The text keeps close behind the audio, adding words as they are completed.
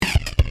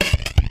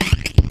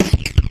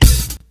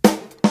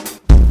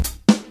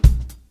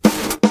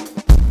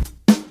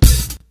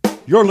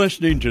You're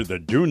listening to the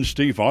Dune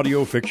Steve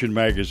Audio Fiction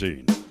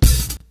Magazine.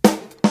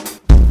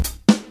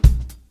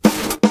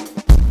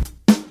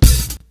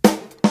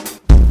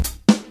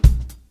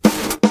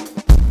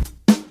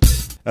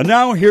 And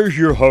now here's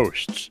your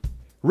hosts,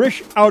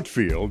 Rish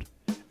Outfield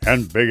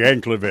and Big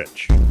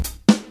Anklevich.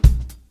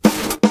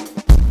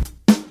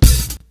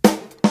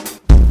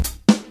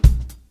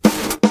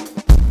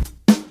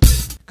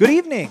 Good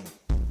evening.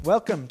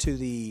 Welcome to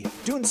the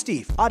Dune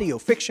Steve Audio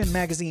Fiction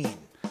Magazine.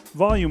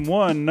 Volume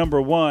 1,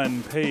 Number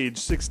 1, page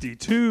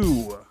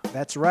 62.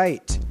 That's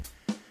right.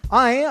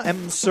 I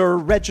am Sir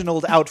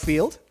Reginald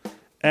Outfield.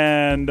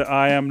 And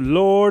I am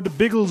Lord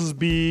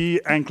Bigglesby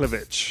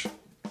Anklevich.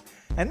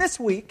 And this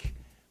week,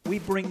 we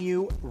bring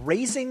you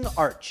Raising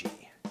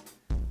Archie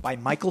by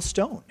Michael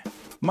Stone.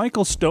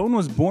 Michael Stone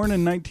was born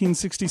in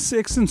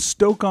 1966 in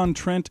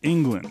Stoke-on-Trent,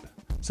 England.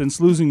 Since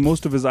losing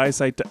most of his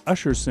eyesight to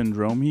Usher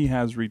syndrome, he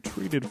has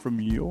retreated from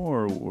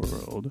your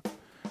world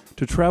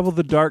to travel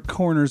the dark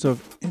corners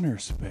of inner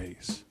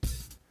space.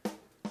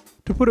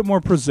 To put it more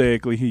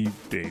prosaically, he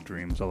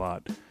daydreams a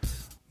lot.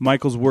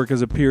 Michael's work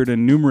has appeared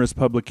in numerous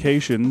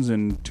publications.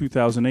 In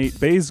 2008,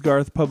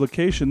 Baysgarth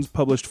Publications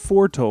published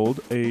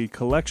Foretold, a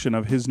collection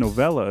of his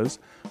novellas,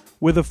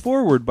 with a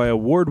foreword by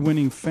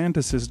award-winning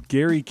fantasist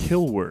Gary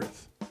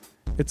Kilworth.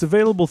 It's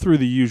available through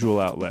the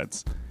usual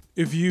outlets.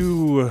 If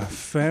you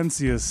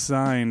fancy a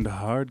signed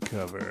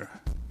hardcover,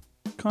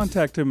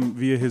 contact him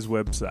via his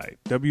website,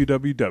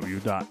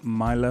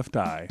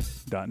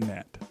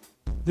 www.mylefteye.net.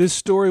 This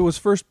story was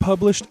first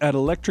published at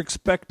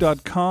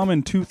electricspec.com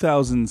in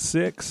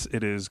 2006.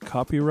 It is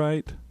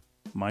copyright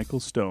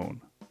Michael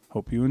Stone.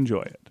 Hope you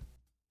enjoy it.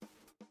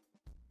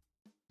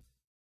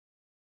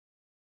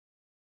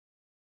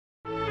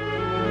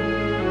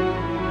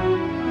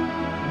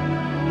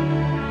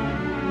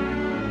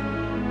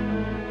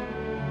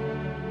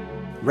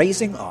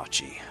 Raising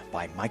Archie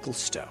by Michael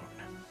Stone.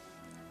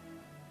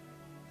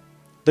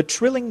 The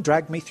trilling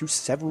dragged me through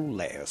several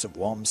layers of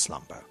warm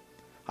slumber.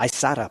 I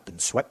sat up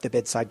and swept the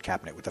bedside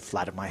cabinet with the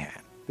flat of my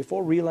hand,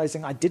 before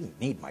realizing I didn't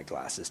need my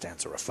glasses to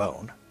answer a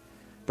phone.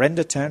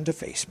 Brenda turned to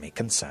face me,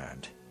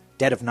 concerned.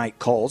 Dead-of-night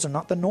calls are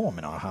not the norm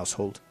in our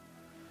household.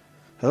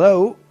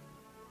 Hello?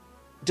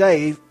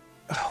 Dave?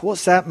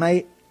 What's that,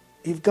 mate?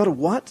 You've got a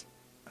what?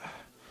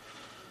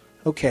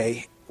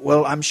 Okay,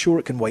 well, I'm sure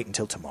it can wait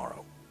until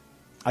tomorrow.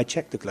 I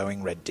checked the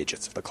glowing red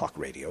digits of the clock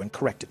radio and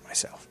corrected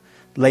myself.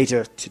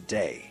 Later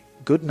today.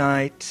 Good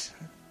night.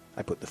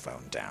 I put the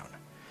phone down.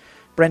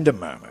 Brenda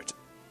murmured.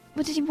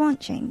 What did you want,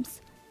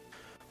 James?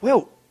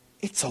 Well,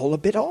 it's all a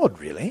bit odd,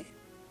 really.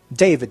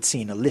 Dave had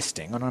seen a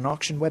listing on an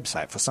auction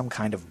website for some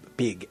kind of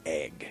big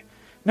egg.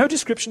 No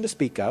description to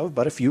speak of,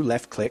 but a few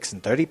left clicks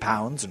and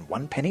 £30, and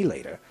 1 penny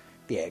later,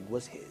 the egg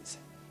was his.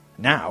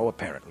 Now,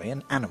 apparently,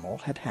 an animal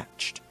had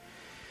hatched.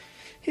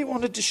 He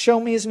wanted to show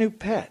me his new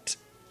pet.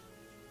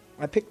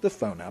 I picked the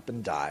phone up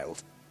and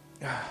dialed.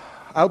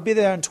 I'll be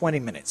there in 20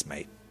 minutes,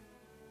 mate.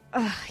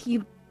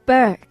 You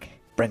Burke.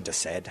 Brenda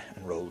said,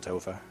 and rolled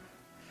over.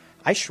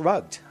 I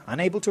shrugged,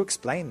 unable to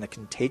explain the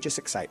contagious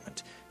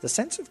excitement, the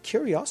sense of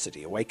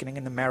curiosity awakening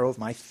in the marrow of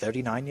my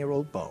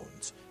 39-year-old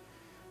bones.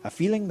 A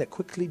feeling that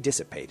quickly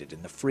dissipated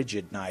in the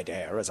frigid night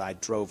air as I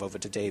drove over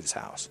to Dave's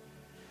house.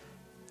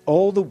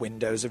 All the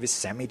windows of his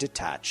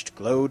semi-detached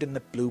glowed in the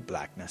blue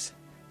blackness.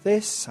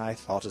 This, I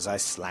thought as I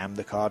slammed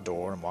the car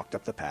door and walked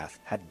up the path,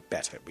 had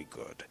better be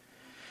good.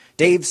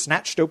 Dave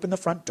snatched open the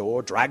front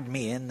door, dragged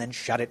me in, then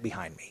shut it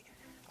behind me.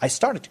 I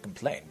started to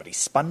complain, but he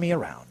spun me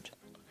around.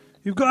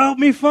 You've got to help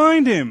me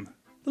find him.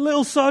 The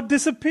little sod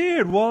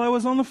disappeared while I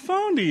was on the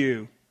phone to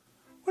you.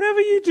 Whatever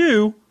you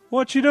do,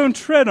 watch you don't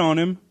tread on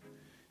him.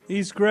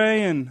 He's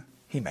grey and...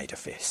 He made a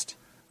fist.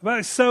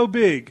 About so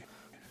big.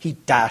 He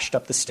dashed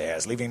up the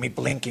stairs, leaving me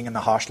blinking in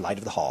the harsh light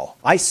of the hall.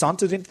 I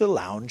sauntered into the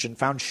lounge and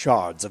found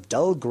shards of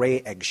dull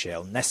grey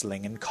eggshell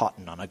nestling in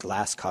cotton on a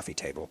glass coffee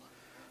table.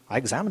 I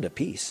examined a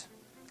piece.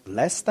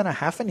 Less than a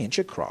half an inch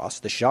across,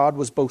 the shard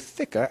was both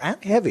thicker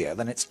and heavier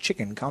than its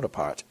chicken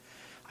counterpart.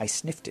 I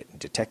sniffed it and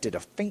detected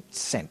a faint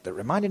scent that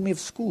reminded me of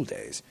school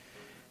days.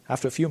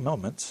 After a few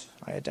moments,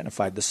 I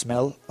identified the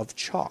smell of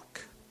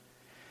chalk.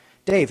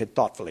 Dave had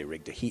thoughtfully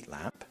rigged a heat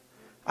lamp.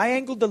 I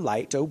angled the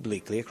light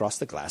obliquely across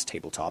the glass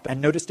tabletop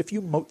and noticed a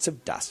few motes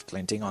of dust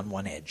glinting on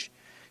one edge.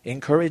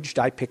 Encouraged,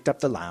 I picked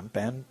up the lamp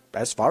and,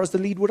 as far as the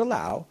lead would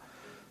allow,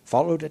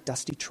 followed a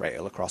dusty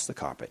trail across the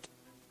carpet.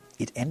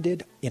 It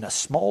ended in a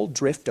small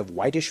drift of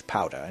whitish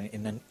powder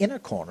in an inner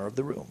corner of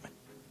the room.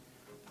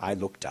 I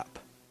looked up.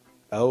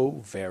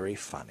 Oh, very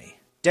funny.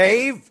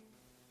 Dave!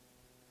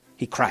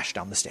 He crashed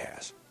down the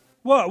stairs.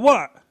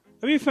 What?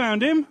 Have you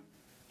found him?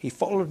 He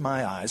followed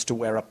my eyes to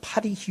where a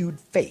putty-hued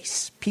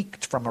face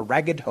peeked from a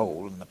ragged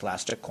hole in the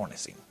plaster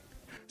cornicing.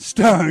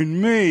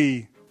 Stone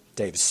me!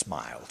 Dave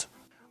smiled.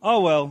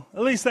 Oh well,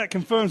 at least that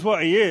confirms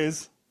what he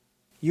is.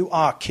 You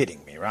are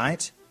kidding me,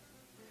 right?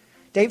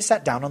 Dave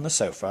sat down on the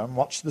sofa and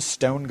watched the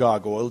stone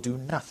gargoyle do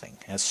nothing,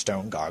 as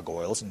stone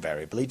gargoyles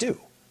invariably do.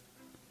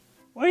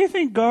 What do you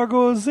think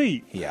gargoyles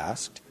eat? He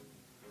asked.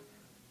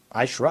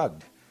 I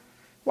shrugged.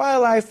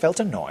 While I felt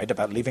annoyed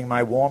about leaving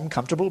my warm,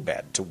 comfortable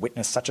bed to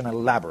witness such an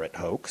elaborate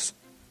hoax,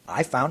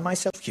 I found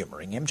myself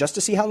humoring him just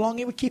to see how long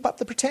he would keep up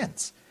the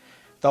pretense.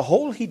 The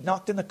hole he'd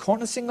knocked in the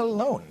cornicing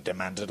alone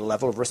demanded a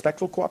level of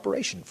respectful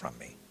cooperation from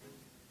me.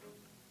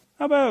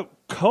 How about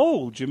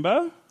coal,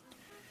 Jimbo?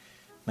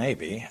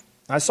 Maybe.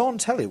 I saw on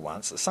telly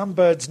once that some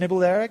birds nibble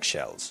their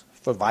eggshells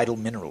for vital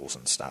minerals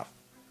and stuff.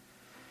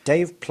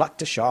 Dave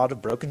plucked a shard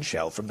of broken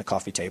shell from the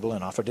coffee table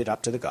and offered it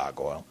up to the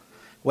gargoyle.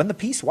 When the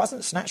piece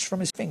wasn't snatched from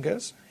his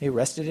fingers, he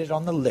rested it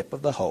on the lip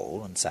of the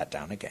hole and sat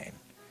down again.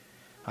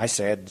 I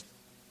said,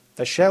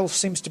 "The shell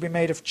seems to be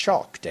made of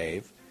chalk,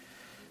 Dave.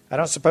 I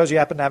don't suppose you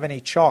happen to have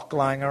any chalk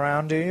lying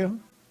around, do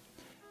you?"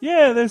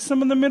 Yeah, there's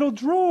some in the middle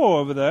drawer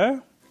over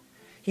there.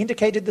 He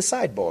indicated the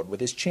sideboard with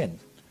his chin.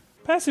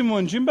 Pass him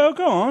one, Jimbo,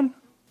 go on.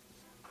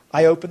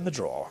 I opened the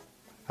drawer.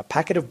 A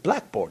packet of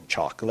blackboard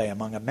chalk lay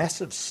among a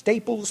mess of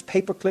staples,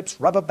 paper clips,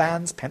 rubber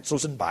bands,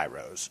 pencils, and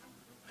biros.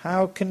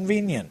 "How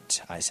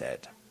convenient," I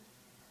said.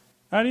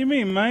 How do you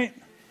mean, mate?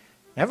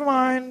 "Never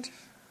mind."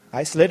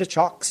 I slid a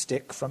chalk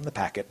stick from the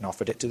packet and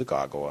offered it to the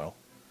gargoyle.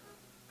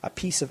 A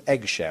piece of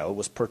eggshell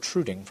was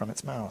protruding from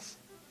its mouth.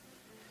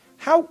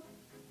 "How—"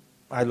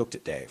 I looked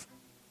at Dave.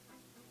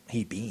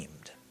 He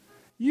beamed.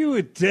 You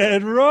were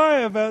dead right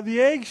about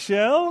the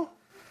eggshell.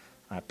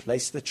 I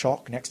placed the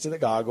chalk next to the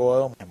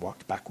gargoyle and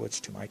walked backwards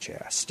to my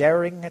chair,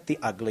 staring at the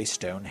ugly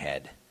stone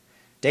head.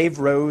 Dave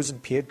rose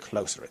and peered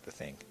closer at the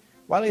thing.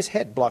 While his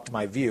head blocked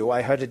my view,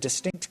 I heard a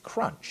distinct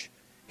crunch.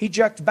 He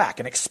jerked back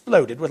and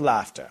exploded with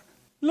laughter.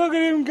 Look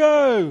at him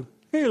go.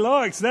 He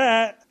likes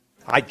that.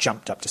 I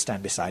jumped up to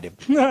stand beside him.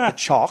 The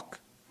chalk,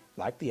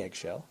 like the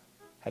eggshell,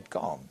 had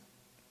gone.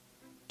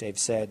 Dave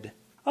said,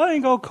 I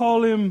think I'll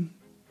call him...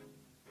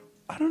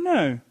 I don't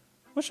know.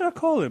 What should I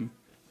call him?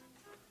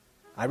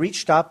 I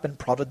reached up and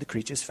prodded the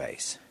creature's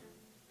face.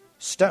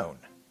 Stone.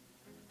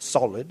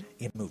 Solid,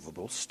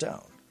 immovable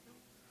stone.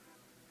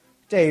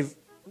 Dave,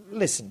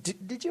 listen,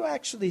 did you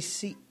actually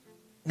see...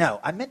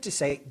 No, I meant to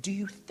say, do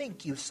you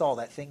think you saw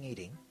that thing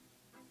eating?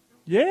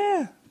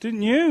 Yeah,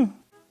 didn't you?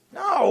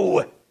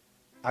 No!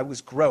 I was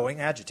growing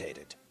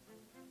agitated.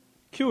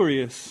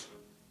 Curious.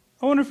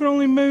 I wonder if it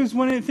only moves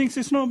when it thinks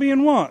it's not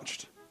being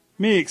watched.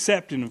 Me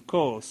accepting, of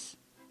course.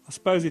 I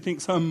suppose he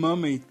thinks I'm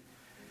mummy.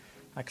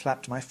 I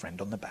clapped my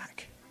friend on the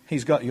back.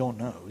 He's got your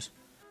nose.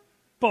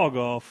 Bog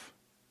off.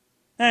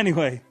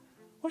 Anyway,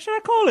 what should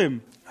I call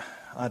him?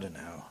 I don't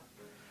know.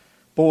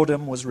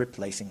 Boredom was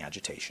replacing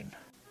agitation.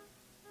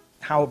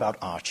 How about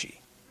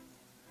Archie?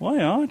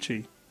 Why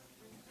Archie?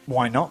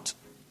 Why not?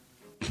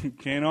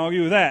 Can't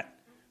argue with that.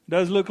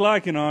 Does look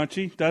like an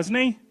Archie, doesn't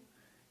he?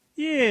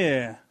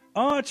 Yeah,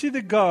 Archie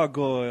the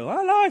Gargoyle.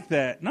 I like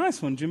that.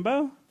 Nice one,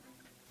 Jimbo.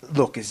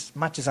 Look, as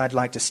much as I'd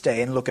like to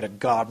stay and look at a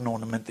garden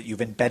ornament that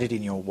you've embedded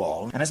in your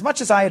wall, and as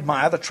much as I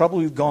admire the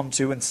trouble you've gone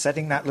to in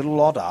setting that little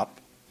lot up,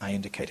 I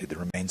indicated the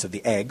remains of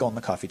the egg on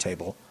the coffee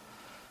table,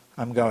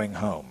 I'm going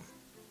home.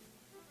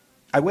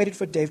 I waited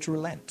for Dave to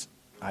relent.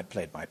 I'd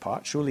played my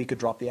part. Surely he could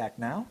drop the act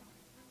now.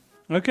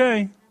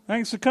 Okay,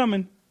 thanks for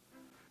coming.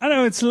 I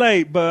know it's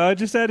late, but I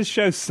just had to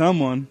show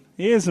someone.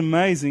 He is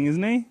amazing,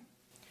 isn't he?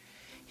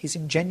 His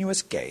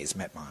ingenuous gaze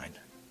met mine.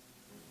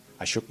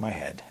 I shook my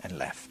head and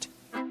left.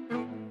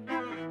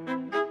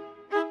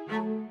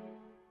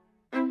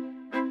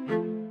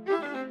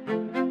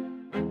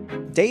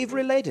 Dave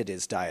related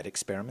his diet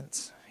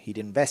experiments. He'd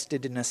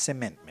invested in a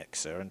cement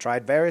mixer and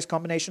tried various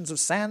combinations of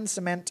sand,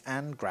 cement,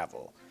 and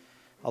gravel.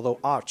 Although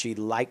Archie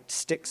liked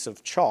sticks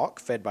of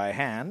chalk fed by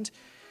hand,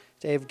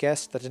 Dave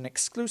guessed that an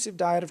exclusive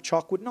diet of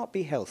chalk would not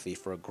be healthy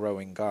for a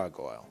growing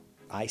gargoyle.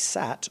 I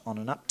sat on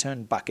an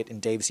upturned bucket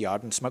in Dave's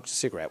yard and smoked a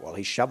cigarette while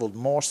he shoveled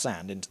more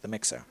sand into the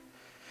mixer.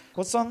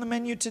 "What's on the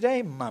menu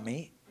today,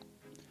 Mummy?"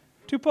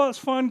 2 pots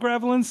fine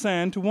gravel and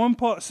sand to 1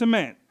 pot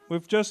cement,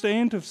 with just a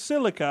hint of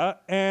silica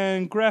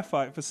and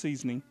graphite for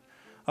seasoning.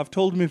 I've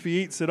told him if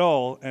he eats it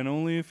all, and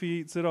only if he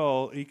eats it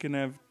all, he can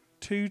have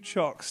 2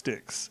 chalk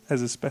sticks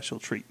as a special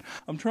treat.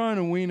 I'm trying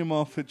to wean him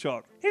off the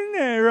chalk. Isn't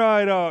that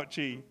right,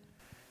 Archie?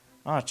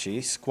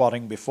 Archie,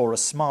 squatting before a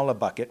smaller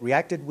bucket,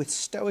 reacted with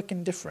stoic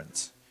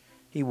indifference.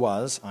 He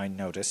was, I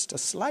noticed, a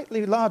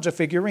slightly larger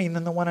figurine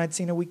than the one I'd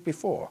seen a week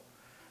before.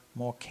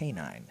 More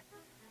canine.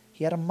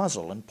 He had a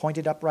muzzle and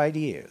pointed upright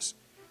ears.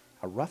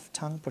 A rough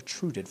tongue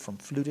protruded from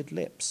fluted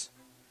lips.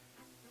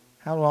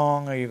 "How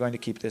long are you going to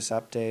keep this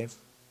up, Dave?"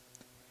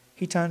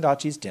 He turned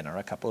Archie's dinner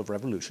a couple of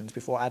revolutions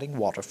before adding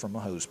water from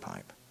a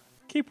hosepipe.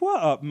 Keep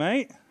what up,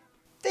 mate?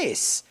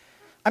 This!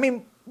 I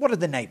mean, what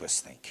did the neighbors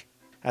think?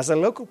 As a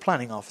local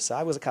planning officer,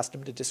 I was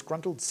accustomed to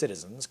disgruntled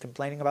citizens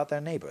complaining about their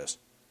neighbors.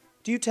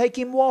 "Do you take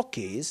him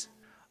walkies?"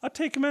 I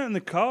take him out in the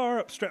car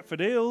up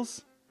Stratford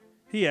Hills.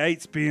 He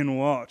hates being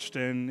watched,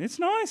 and it's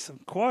nice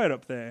and quiet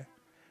up there.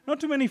 Not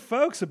too many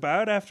folks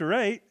about after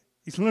 8.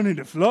 He's learning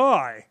to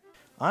fly.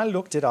 I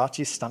looked at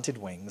Archie's stunted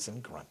wings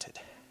and grunted.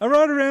 I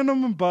ride around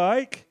on my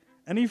bike,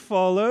 and he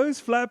follows,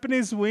 flapping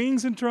his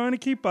wings and trying to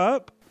keep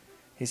up.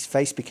 His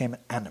face became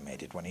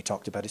animated when he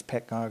talked about his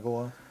pet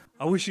gargoyle.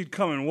 I wish you'd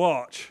come and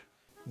watch.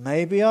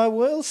 "Maybe I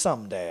will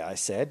someday," I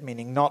said,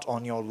 meaning not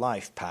on your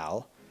life,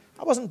 pal.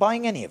 I wasn't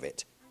buying any of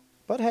it.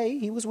 But hey,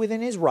 he was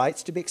within his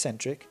rights to be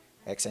eccentric.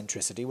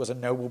 Eccentricity was a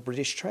noble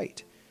British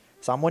trait.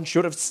 Someone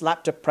should have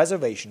slapped a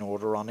preservation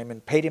order on him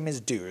and paid him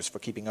his dues for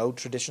keeping old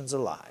traditions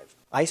alive.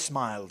 I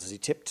smiled as he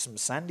tipped some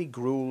sandy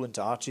gruel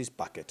into Archie's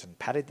bucket and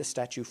patted the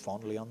statue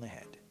fondly on the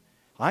head.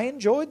 I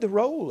enjoyed the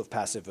role of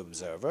passive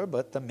observer,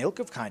 but the milk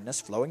of kindness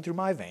flowing through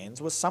my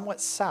veins was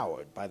somewhat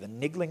soured by the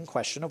niggling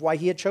question of why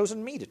he had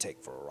chosen me to take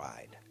for a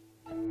ride.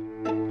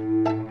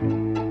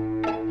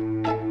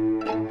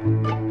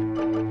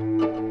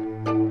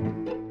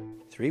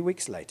 Three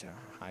weeks later,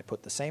 I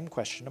put the same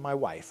question to my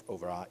wife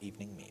over our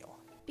evening meal.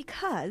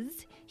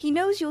 Because he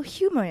knows you'll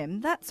humour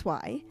him, that's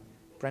why.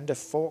 Brenda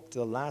forked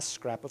the last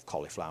scrap of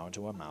cauliflower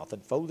into her mouth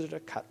and folded her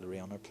cutlery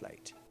on her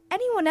plate.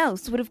 Anyone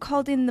else would have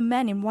called in the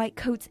men in white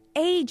coats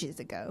ages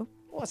ago.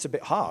 Well, that's a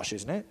bit harsh,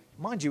 isn't it?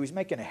 Mind you, he's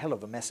making a hell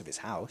of a mess of his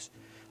house.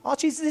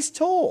 Archie's this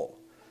tall.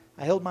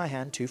 I held my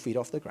hand 2 feet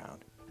off the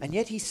ground. And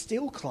yet he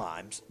still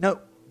climbs. No,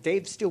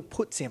 Dave still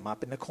puts him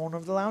up in the corner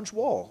of the lounge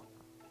wall.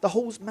 The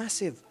hole's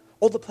massive.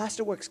 All the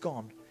plasterwork's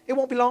gone. It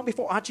won't be long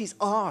before Archie's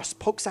arse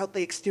pokes out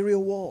the exterior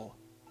wall.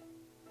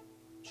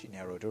 She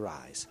narrowed her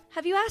eyes.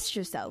 Have you asked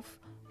yourself,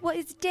 what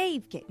is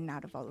Dave getting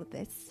out of all of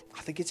this?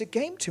 I think it's a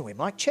game to him,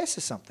 like chess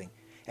or something.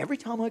 Every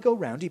time I go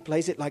round, he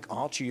plays it like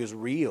Archie is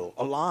real,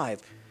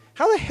 alive.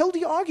 How the hell do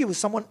you argue with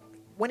someone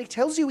when he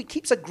tells you he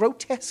keeps a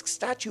grotesque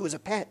statue as a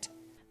pet?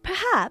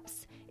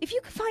 Perhaps, if you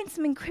could find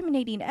some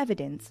incriminating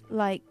evidence,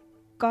 like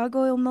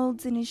gargoyle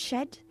moulds in his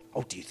shed.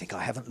 Oh, do you think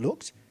I haven't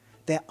looked?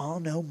 There are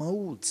no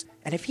moulds.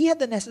 And if he had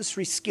the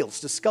necessary skills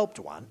to sculpt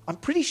one, I'm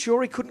pretty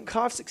sure he couldn't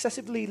carve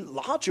successively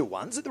larger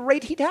ones at the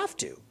rate he'd have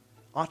to.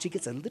 Archie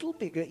gets a little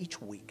bigger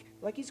each week,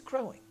 like he's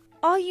growing.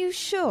 Are you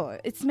sure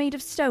it's made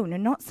of stone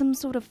and not some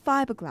sort of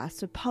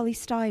fiberglass or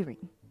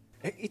polystyrene?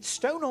 It's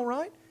stone, all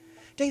right.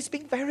 Dave's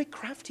being very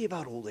crafty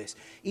about all this.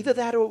 Either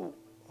that or...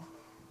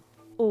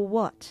 Or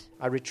what?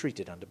 I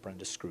retreated under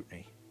Brenda's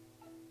scrutiny.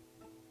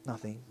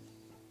 Nothing.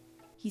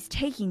 He's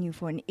taking you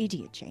for an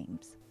idiot,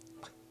 James.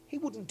 He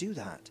wouldn't do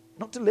that.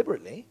 Not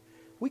deliberately.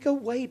 We go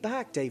way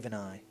back, Dave and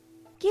I.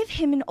 Give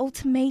him an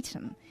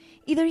ultimatum.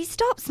 Either he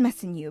stops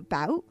messing you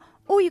about,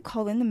 or you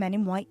call in the men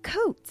in white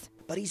coats.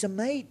 But he's a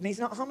mate, and he's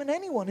not harming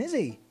anyone, is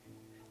he?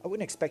 I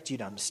wouldn't expect you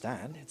to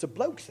understand. It's a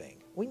bloke thing.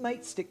 We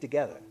mates stick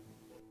together.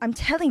 I'm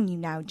telling you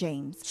now,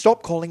 James.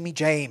 Stop calling me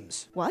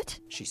James, What?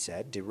 she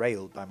said,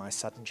 derailed by my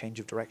sudden change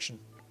of direction.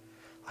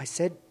 I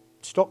said,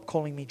 stop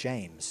calling me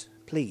James,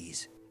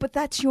 please. But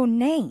that's your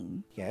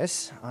name.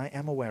 Yes, I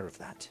am aware of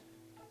that.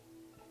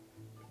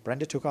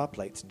 Brenda took our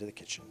plates into the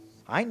kitchen.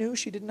 I knew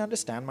she didn't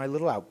understand my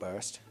little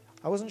outburst.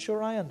 I wasn't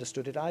sure I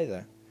understood it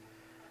either.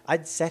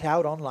 I'd set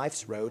out on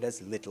life's road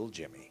as Little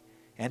Jimmy,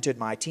 entered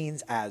my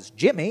teens as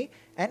Jimmy,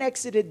 and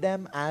exited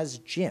them as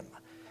Jim.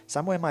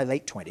 Somewhere in my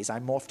late 20s, I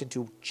morphed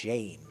into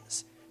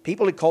James.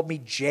 People had called me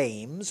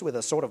James with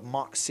a sort of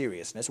mock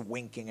seriousness,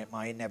 winking at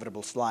my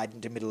inevitable slide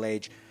into middle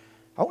age.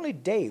 Only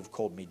Dave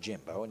called me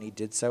Jimbo, and he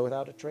did so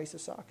without a trace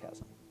of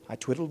sarcasm. I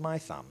twiddled my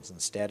thumbs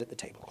and stared at the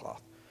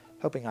tablecloth,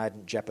 hoping I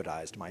hadn't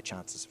jeopardized my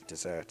chances of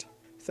dessert.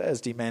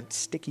 Thursday meant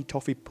sticky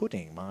toffee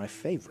pudding, my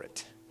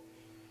favorite.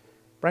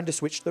 Brenda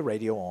switched the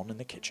radio on in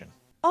the kitchen.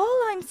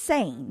 All I'm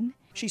saying,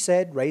 She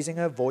said, raising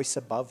her voice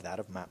above that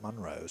of Matt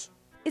Monroe's.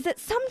 is that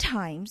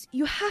sometimes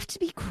you have to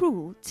be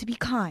cruel to be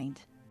kind.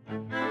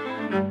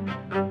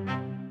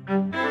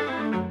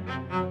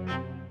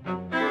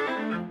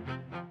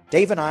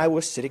 Dave and I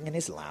were sitting in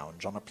his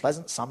lounge on a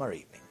pleasant summer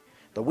evening,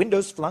 the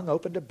windows flung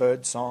open to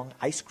birdsong,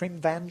 ice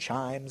cream van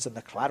chimes, and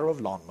the clatter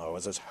of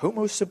lawnmowers as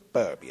Homo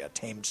suburbia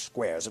tamed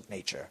squares of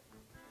nature.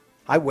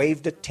 I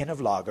waved a tin of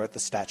lager at the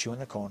statue in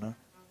the corner.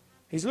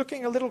 He's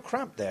looking a little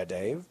cramped there,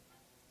 Dave.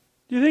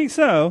 Do you think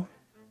so?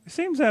 He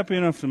seems happy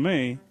enough to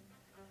me.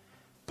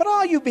 But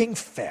are you being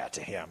fair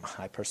to him?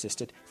 I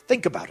persisted.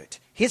 Think about it.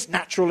 His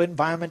natural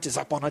environment is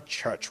up on a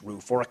church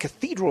roof or a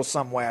cathedral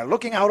somewhere,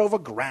 looking out over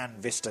grand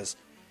vistas.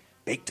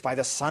 Baked by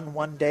the sun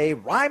one day,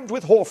 rhymed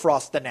with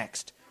hoarfrost the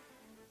next.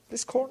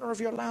 This corner of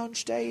your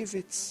lounge, Dave,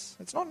 it's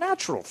not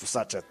natural for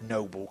such a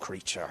noble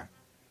creature.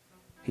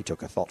 He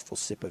took a thoughtful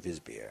sip of his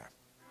beer.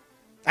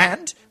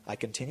 And, I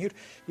continued,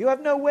 you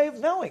have no way of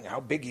knowing how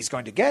big he's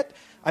going to get.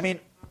 I mean,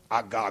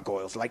 are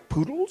gargoyles like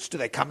poodles? Do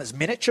they come as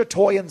miniature,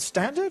 toy, and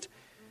standard?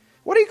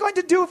 What are you going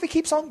to do if he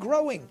keeps on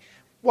growing?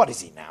 What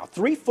is he now,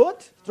 3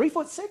 foot?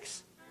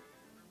 3'6"?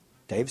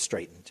 Dave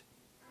straightened.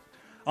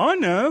 I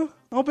know.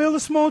 I'll build a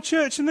small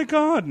church in the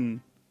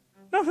garden.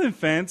 Nothing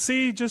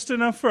fancy, just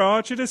enough for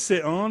Archie to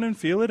sit on and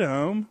feel at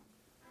home.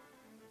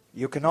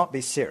 You cannot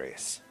be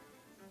serious.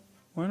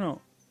 Why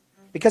not?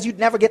 Because you'd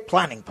never get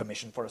planning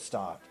permission for a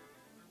start.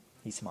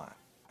 He smiled.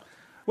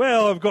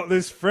 Well, I've got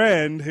this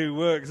friend who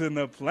works in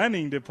the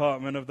planning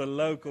department of the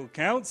local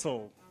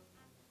council.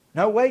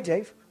 No way,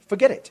 Dave.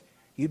 Forget it.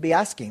 You'd be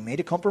asking me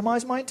to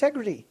compromise my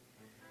integrity.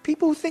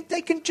 People who think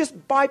they can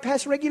just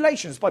bypass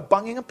regulations by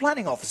bunging a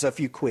planning officer a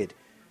few quid.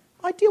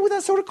 I deal with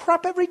that sort of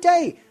crap every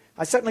day.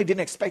 I certainly didn't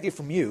expect it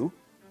from you.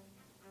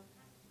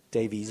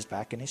 Dave eased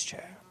back in his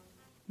chair.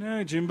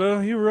 No,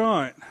 Jimbo, you're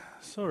right.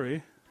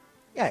 Sorry.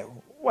 Yeah,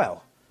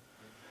 well,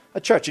 A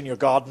church in your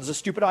garden's a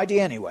stupid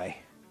idea anyway.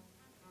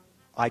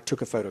 I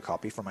took a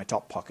photocopy from my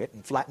top pocket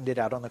and flattened it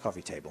out on the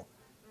coffee table.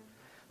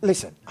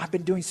 Listen, I've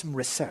been doing some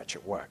research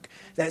at work.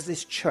 There's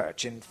this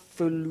church in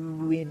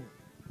Thuluin.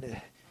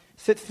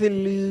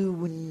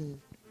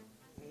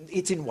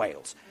 It's in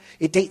Wales.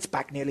 It dates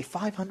back nearly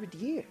 500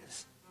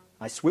 years.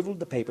 I swiveled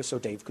the paper so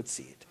Dave could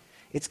see it.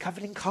 It's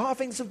covered in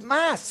carvings of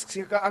masks,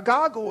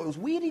 gargoyles,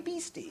 weirdy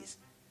beasties.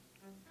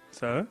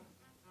 So?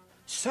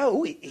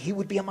 So he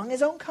would be among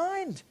his own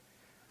kind.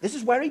 This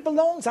is where he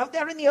belongs, out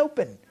there in the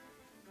open.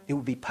 It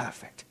would be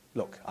perfect.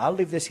 Look, I'll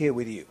leave this here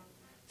with you.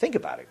 Think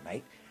about it,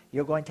 mate.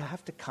 You're going to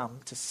have to come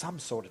to some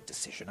sort of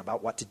decision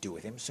about what to do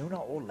with him sooner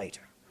or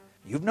later.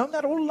 You've known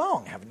that all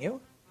along, haven't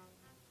you?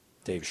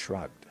 Dave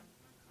shrugged.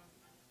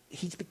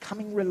 He's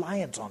becoming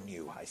reliant on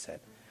you, I said.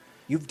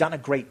 You've done a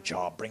great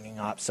job bringing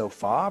him up so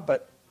far,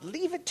 but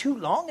leave it too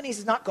long and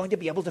he's not going to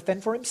be able to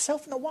fend for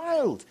himself in the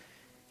wild.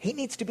 He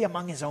needs to be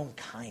among his own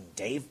kind,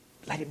 Dave.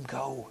 Let him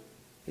go.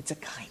 It's a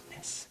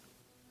kindness.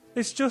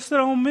 It's just that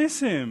I'll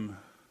miss him.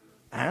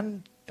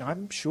 And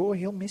I'm sure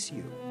he'll miss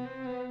you.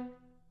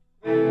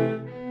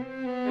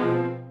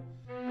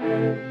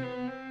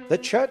 The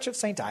church of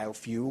St.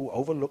 Ilefew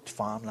overlooked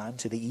farmland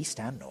to the east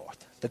and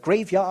north, the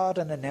graveyard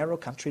and a narrow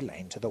country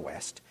lane to the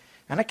west,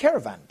 and a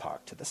caravan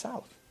park to the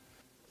south.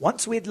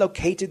 Once we had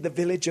located the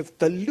village of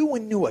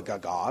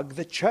Thuluinuagagog,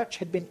 the church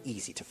had been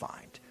easy to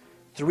find.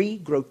 3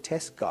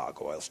 grotesque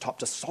gargoyles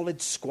topped a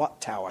solid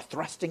squat tower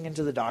thrusting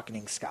into the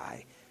darkening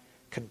sky.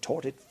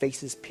 Contorted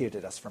faces peered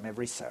at us from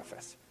every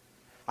surface.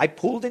 I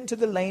pulled into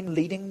the lane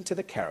leading to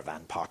the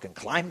caravan park and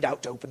climbed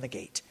out to open the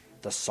gate,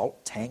 the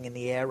salt tang in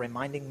the air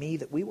reminding me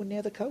that we were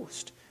near the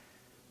coast.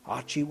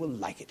 Archie will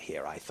like it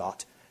here, I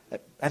thought,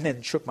 and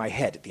then shook my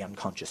head at the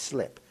unconscious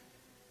slip.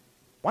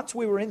 Once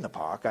we were in the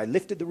park, I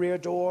lifted the rear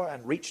door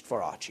and reached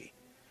for Archie.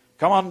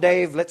 Come on,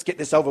 Dave, let's get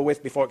this over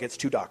with before it gets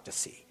too dark to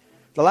see.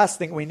 The last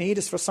thing we need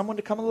is for someone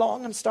to come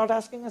along and start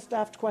asking us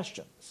daft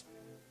questions.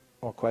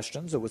 Or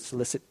questions that would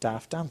solicit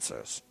daft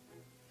answers.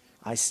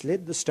 I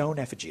slid the stone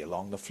effigy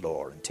along the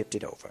floor and tipped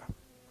it over.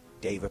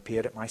 Dave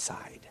appeared at my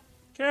side.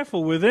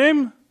 Careful with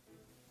him.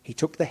 He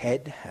took the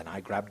head and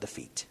I grabbed the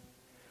feet.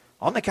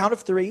 On the count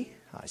of 3,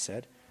 I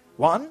said.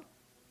 1,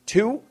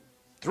 2,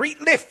 3,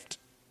 lift!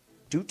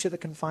 Due to the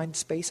confined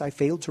space, I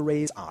failed to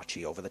raise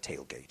Archie over the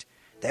tailgate.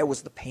 There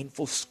was the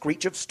painful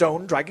screech of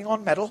stone dragging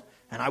on metal,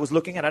 and I was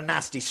looking at a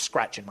nasty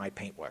scratch in my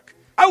paintwork.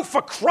 Oh,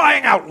 for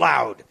crying out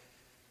loud!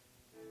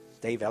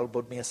 Dave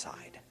elbowed me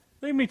aside.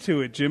 Leave me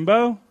to it,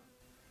 Jimbo.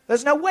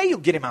 There's no way you'll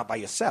get him out by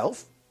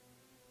yourself.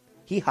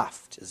 He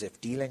huffed as if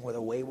dealing with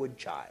a wayward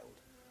child.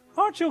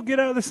 Archie'll get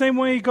out the same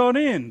way he got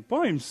in,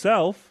 by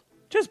himself.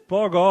 Just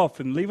bog off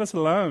and leave us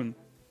alone.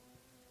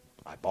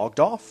 I bogged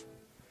off.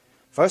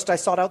 First I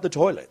sought out the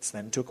toilets,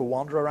 then took a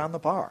wander around the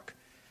park.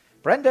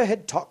 Brenda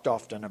had talked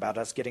often about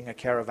us getting a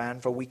caravan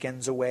for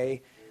weekends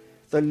away.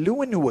 The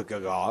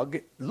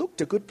Luinuagagog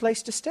looked a good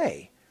place to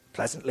stay.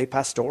 Pleasantly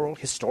pastoral,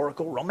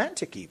 historical,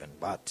 romantic even,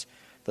 but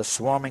the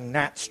swarming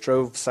gnats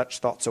drove such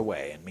thoughts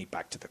away and me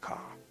back to the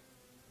car.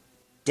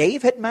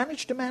 Dave had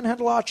managed to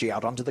manhandle Archie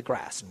out onto the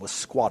grass and was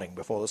squatting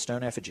before the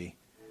stone effigy.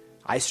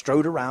 I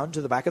strode around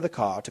to the back of the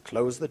car to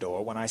close the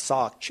door when I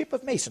saw a chip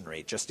of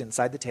masonry just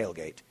inside the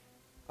tailgate.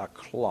 A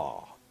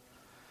claw.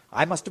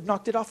 I must have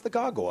knocked it off the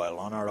gargoyle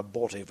on our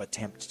abortive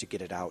attempt to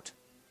get it out.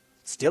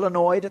 Still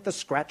annoyed at the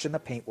scratch in the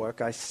paintwork,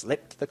 I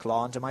slipped the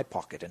claw into my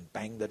pocket and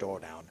banged the door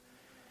down.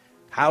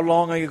 How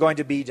long are you going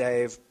to be,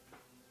 Dave?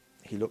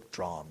 He looked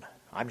drawn.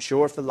 I'm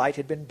sure if the light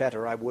had been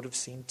better, I would have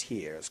seen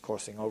tears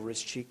coursing over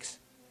his cheeks.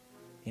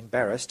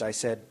 Embarrassed, I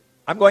said,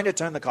 I'm going to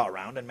turn the car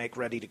round and make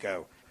ready to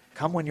go.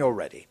 Come when you're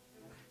ready.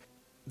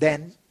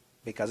 Then,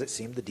 because it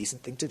seemed the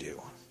decent thing to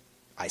do,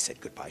 I said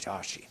goodbye to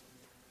Archie.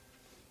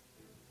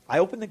 I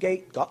opened the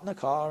gate, got in the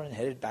car, and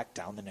headed back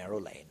down the narrow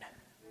lane.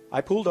 I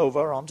pulled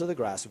over onto the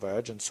grass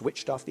verge and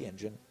switched off the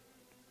engine.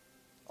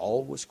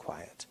 All was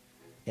quiet.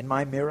 In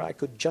my mirror, I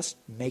could just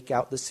make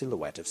out the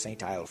silhouette of St.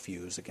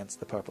 Ilefew's against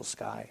the purple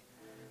sky.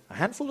 A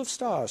handful of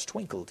stars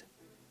twinkled.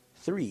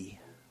 3,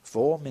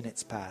 4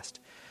 minutes passed.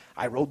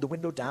 I rolled the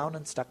window down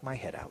and stuck my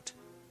head out.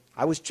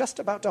 I was just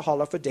about to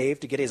holler for Dave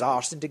to get his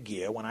arse into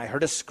gear when I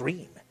heard a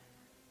scream.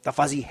 The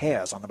fuzzy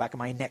hairs on the back of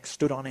my neck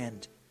stood on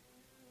end.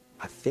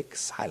 A thick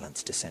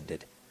silence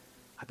descended.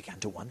 I began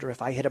to wonder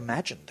if I had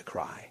imagined the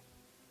cry.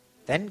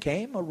 Then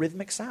came a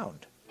rhythmic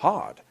sound,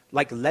 hard,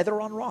 like leather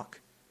on rock.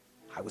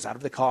 I was out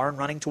of the car and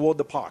running toward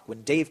the park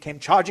when Dave came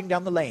charging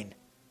down the lane.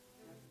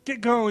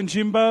 Get going,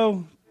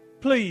 Jimbo.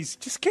 Please,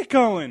 just get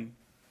going.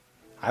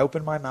 I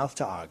opened my mouth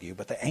to argue,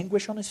 but the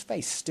anguish on his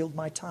face stilled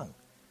my tongue.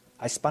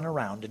 I spun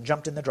around and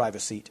jumped in the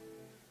driver's seat.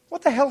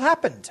 What the hell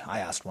happened? I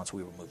asked once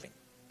we were moving.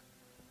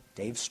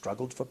 Dave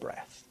struggled for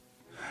breath.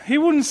 He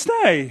wouldn't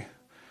stay.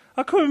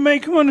 I couldn't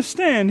make him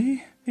understand.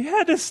 He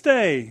had to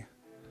stay.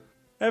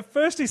 At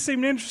first he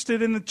seemed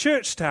interested in the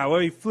church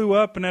tower. He flew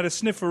up and had a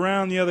sniff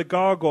around the other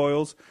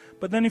gargoyles,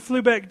 but then he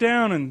flew back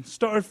down and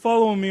started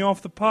following me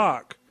off the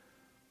park.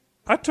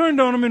 I turned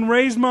on him and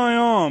raised my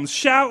arms,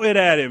 shouted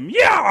at him,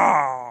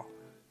 "Yeah!"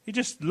 He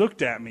just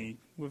looked at me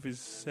with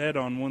his head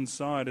on one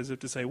side as if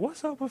to say,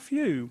 "What's up with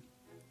you?"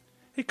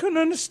 He couldn't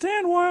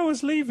understand why I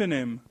was leaving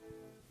him.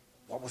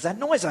 What was that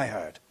noise I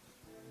heard?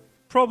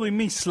 Probably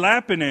me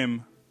slapping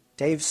him.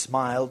 Dave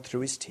smiled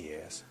through his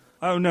tears.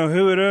 I don't know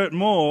who it hurt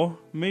more,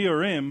 me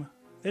or him.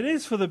 It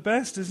is for the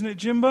best, isn't it,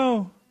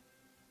 Jimbo?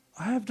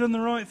 I have done the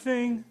right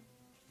thing.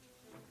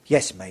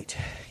 Yes, mate,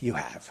 you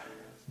have.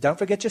 Don't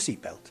forget your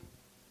seatbelt.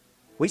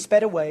 We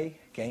sped away,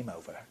 game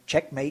over.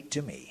 Checkmate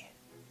to me.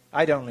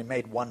 I'd only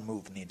made one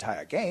move in the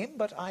entire game,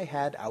 but I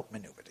had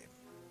outmaneuvered him.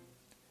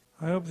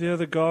 I hope the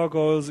other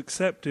gargoyles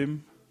accept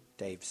him,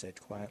 Dave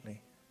said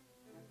quietly.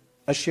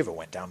 A shiver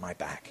went down my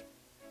back.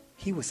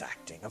 He was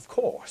acting, of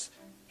course.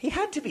 He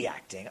had to be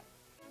acting.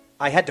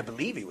 I had to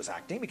believe he was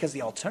acting because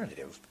the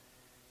alternative,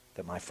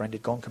 that my friend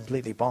had gone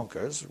completely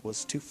bonkers,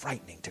 was too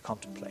frightening to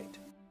contemplate.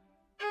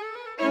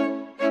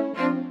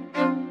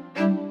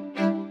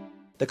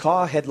 The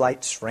car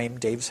headlights framed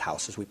Dave's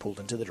house as we pulled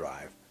into the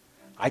drive.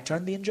 I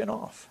turned the engine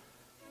off.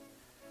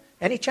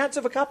 Any chance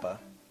of a cuppa?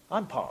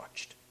 I'm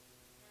parched.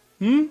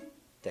 Dave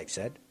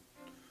said.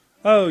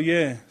 Oh,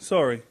 yeah,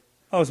 sorry.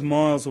 I was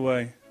miles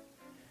away.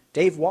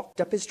 Dave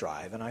walked up his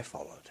drive and I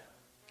followed.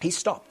 He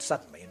stopped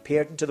suddenly and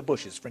peered into the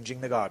bushes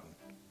fringing the garden.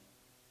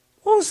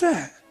 What was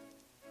that?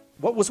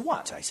 What was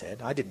what? I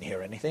said. I didn't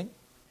hear anything.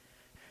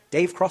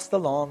 Dave crossed the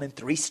lawn in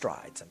 3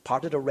 strides and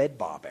parted a red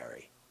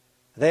barberry.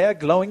 There,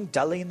 glowing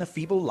dully in the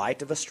feeble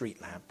light of a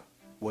street lamp,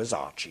 was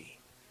Archie.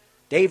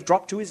 Dave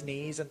dropped to his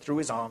knees and threw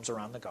his arms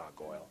around the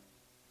gargoyle.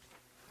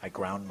 I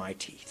ground my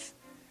teeth.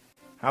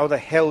 How the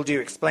hell do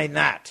you explain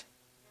that?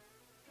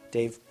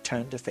 Dave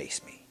turned to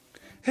face me.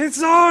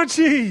 It's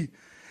Archie!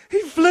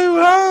 He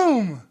flew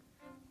home!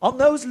 On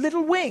those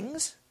little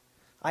wings?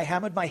 I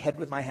hammered my head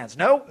with my hands.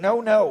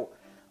 No.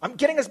 I'm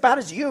getting as bad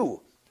as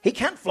you. He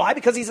can't fly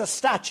because he's a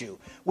statue.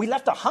 We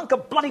left a hunk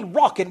of bloody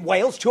rock in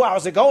Wales 2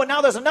 hours ago, and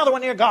now there's another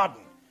one in your garden.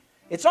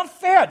 It's not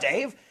fair,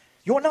 Dave.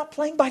 You're not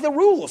playing by the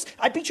rules.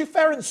 I beat you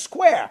fair and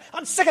square.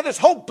 I'm sick of this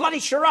whole bloody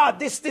charade,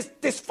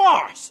 this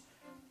farce.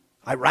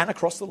 I ran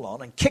across the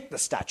lawn and kicked the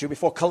statue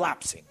before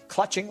collapsing,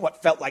 clutching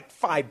what felt like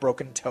 5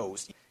 broken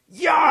toes.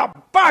 Ya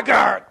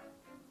bugger!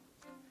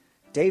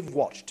 Dave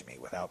watched me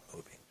without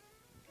moving.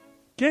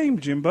 Game,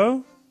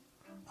 Jimbo.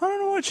 I don't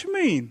know what you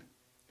mean.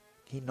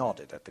 He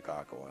nodded at the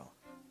gargoyle.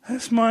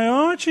 That's my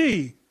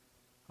Archie.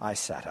 I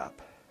sat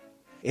up.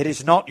 It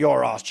is not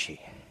your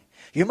Archie.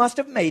 You must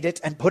have made it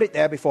and put it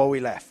there before we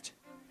left.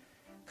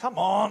 Come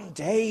on,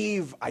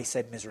 Dave, I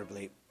said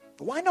miserably.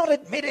 Why not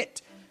admit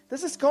it?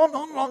 This has gone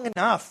on long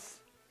enough.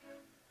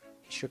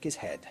 He shook his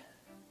head.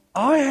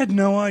 I had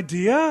no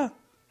idea.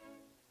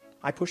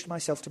 I pushed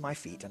myself to my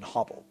feet and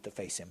hobbled to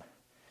face him.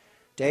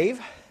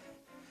 Dave,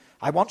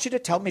 I want you to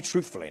tell me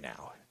truthfully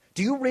now.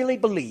 Do you really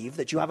believe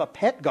that you have a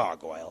pet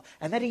gargoyle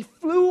and that he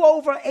flew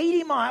over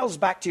 80 miles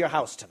back to your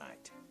house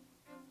tonight?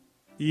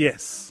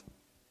 Yes.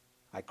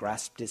 I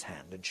grasped his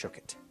hand and shook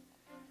it.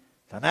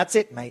 Then that's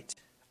it, mate.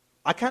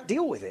 I can't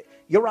deal with it.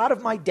 You're out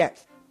of my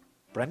depth.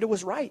 Brenda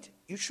was right.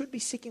 You should be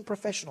seeking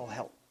professional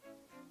help.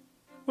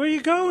 Where are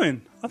you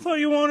going? I thought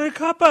you wanted a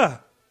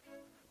cuppa.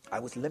 I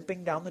was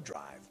limping down the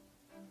drive.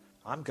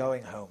 I'm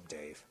going home,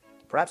 Dave.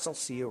 Perhaps I'll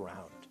see you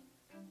around.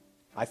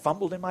 I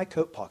fumbled in my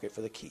coat pocket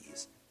for the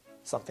keys.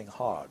 Something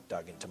hard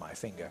dug into my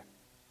finger.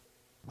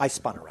 I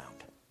spun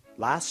around.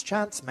 Last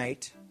chance,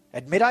 mate.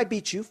 Admit I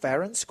beat you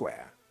fair and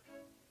square.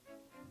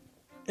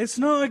 It's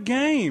not a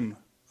game.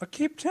 I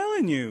keep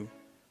telling you.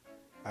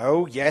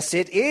 Oh, yes,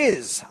 it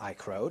is, I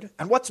crowed.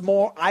 And what's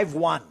more, I've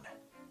won.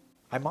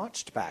 I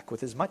marched back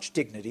with as much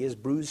dignity as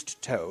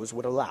bruised toes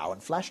would allow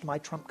and flashed my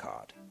trump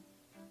card.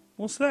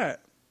 What's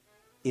that?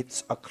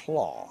 It's a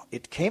claw.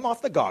 It came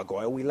off the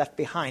gargoyle we left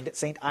behind at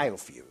St.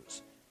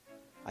 Iolfew's.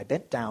 I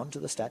bent down to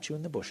the statue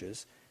in the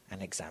bushes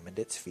and examined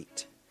its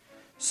feet.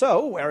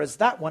 So, whereas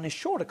that one is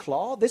short a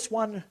claw, this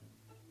one...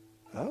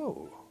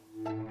 Oh.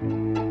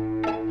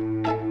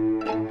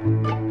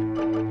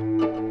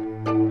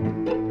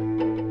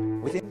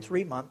 Within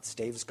 3 months,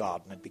 Dave's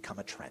garden had become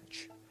a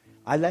trench.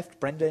 I left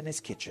Brenda in his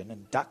kitchen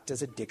and ducked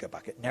as a digger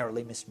bucket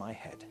narrowly missed my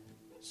head.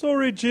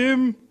 Sorry,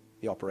 Jim,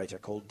 the operator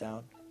called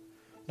down.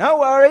 No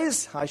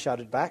worries, I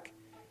shouted back.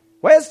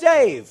 Where's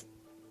Dave?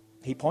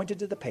 He pointed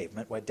to the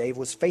pavement where Dave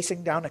was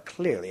facing down a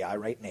clearly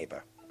irate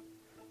neighbor.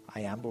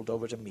 I ambled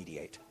over to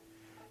mediate.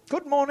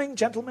 Good morning,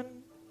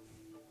 gentlemen.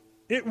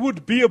 It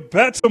would be a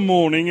better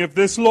morning if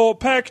this lot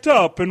packed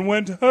up and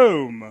went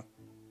home.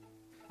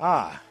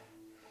 Ah,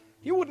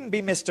 you wouldn't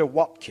be Mr.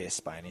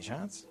 Watkiss by any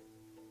chance?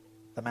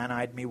 The man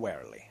eyed me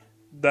warily.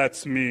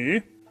 That's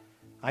me.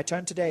 I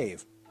turned to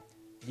Dave.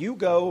 You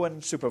go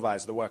and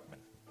supervise the workmen.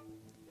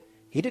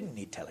 He didn't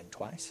need telling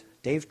twice.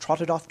 Dave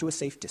trotted off to a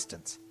safe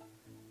distance.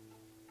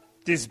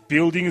 This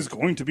building is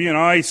going to be an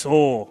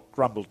eyesore,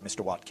 grumbled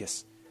Mr.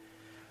 Watkiss.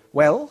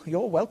 Well,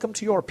 you're welcome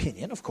to your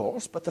opinion, of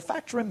course, but the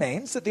fact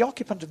remains that the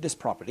occupant of this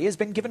property has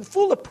been given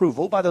full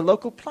approval by the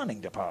local planning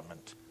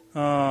department.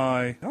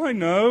 Aye, I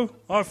know.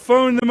 I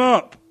phoned them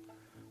up.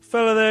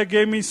 Fella there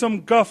gave me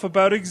some guff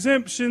about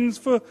exemptions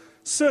for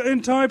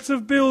certain types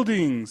of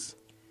buildings.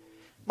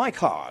 My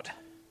card.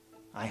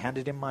 I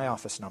handed him my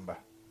office number.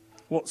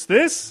 What's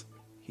this?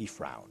 He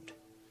frowned.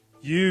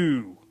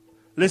 You.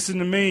 Listen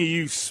to me,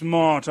 you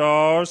smart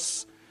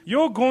arse.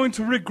 You're going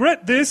to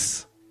regret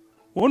this.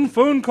 One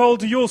phone call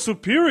to your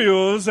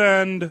superiors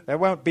and... There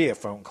won't be a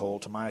phone call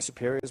to my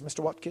superiors, Mr.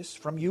 Watkins,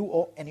 from you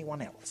or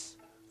anyone else.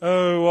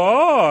 Oh,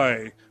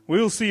 aye.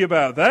 We'll see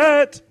about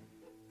that.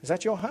 Is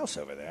that your house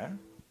over there?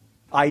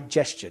 I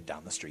gestured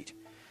down the street.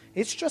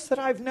 It's just that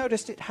I've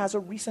noticed it has a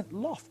recent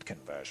loft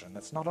conversion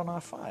that's not on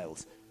our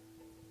files.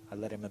 I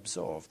let him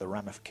absorb the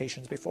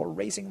ramifications before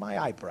raising my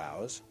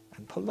eyebrows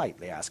and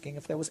politely asking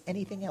if there was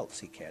anything else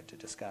he cared to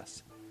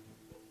discuss.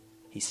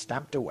 He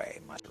stamped away,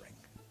 muttering.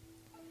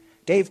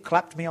 Dave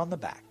clapped me on the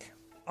back.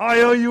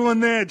 I owe you one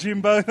there,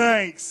 Jimbo,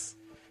 thanks.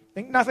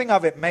 Think nothing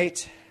of it,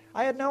 mate.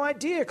 I had no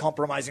idea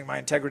compromising my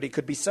integrity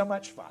could be so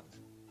much fun.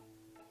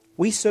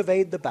 We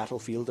surveyed the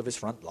battlefield of his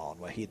front lawn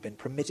where he had been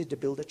permitted to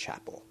build a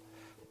chapel.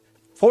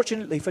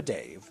 Fortunately for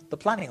Dave, the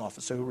planning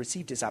officer who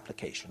received his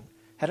application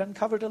had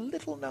uncovered a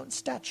little-known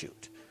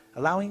statute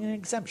allowing an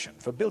exemption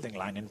for building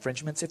line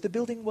infringements if the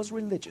building was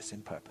religious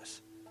in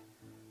purpose.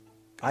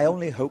 I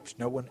only hoped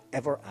no one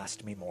ever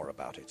asked me more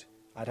about it.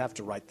 I'd have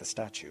to write the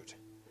statute.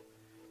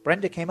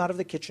 Brenda came out of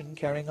the kitchen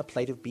carrying a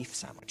plate of beef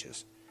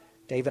sandwiches.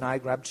 Dave and I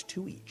grabbed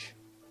 2 each.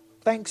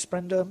 Thanks,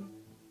 Brenda.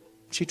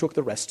 She took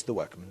the rest to the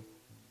workman.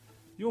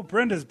 Your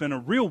Brenda's been a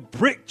real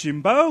brick,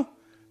 Jimbo.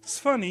 It's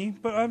funny,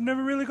 but I've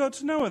never really got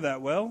to know her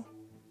that well.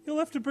 You'll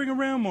have to bring her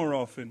around more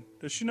often.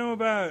 Does she know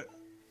about...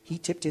 He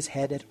tipped his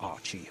head at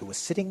Archie, who was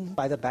sitting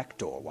by the back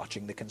door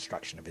watching the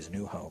construction of his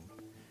new home.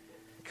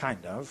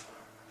 Kind of.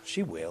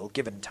 She will,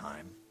 given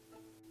time.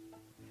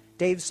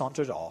 Dave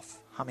sauntered off,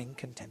 humming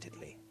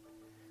contentedly.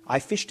 I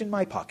fished in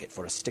my pocket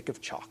for a stick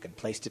of chalk and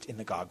placed it in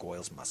the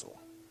gargoyle's muzzle.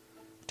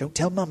 Don't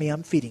tell Mummy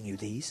I'm feeding you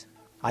these,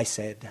 I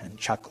said, and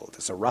chuckled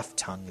as a rough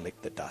tongue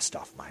licked the dust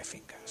off my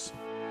fingers.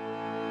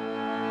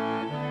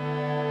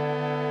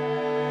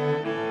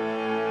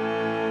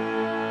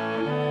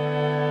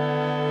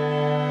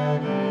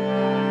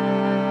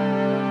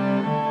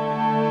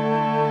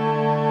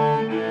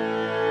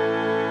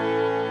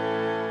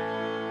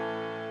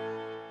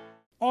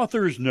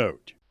 Author's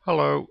note.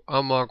 Hello,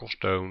 I'm Michael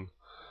Stone.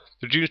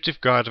 The June Stiff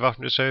guys have asked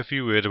me to say a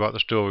few words about the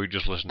story you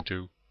just listened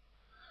to.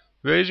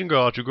 Raising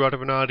Archie grew out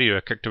of an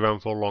idea kicked around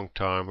for a long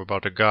time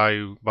about a guy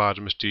who buys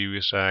a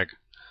mysterious egg.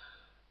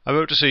 I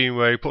wrote a scene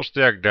where he puts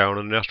the egg down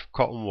in a nest of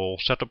cotton wool,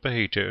 set up a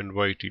heater and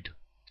waited.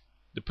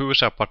 The poor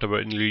sap had to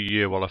wait nearly a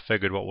year while I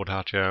figured what would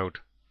hatch out.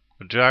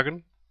 A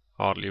dragon?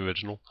 Hardly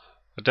original.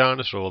 A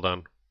dinosaur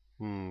then?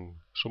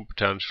 Some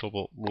potential,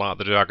 but like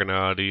the dragon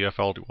idea, I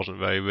felt it wasn't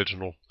very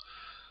original.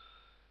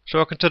 So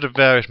I considered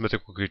various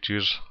mythical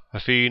creatures, a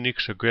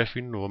phoenix, a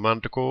griffin, or a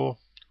manticore,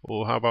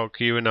 or how about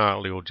Keira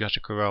Knightley or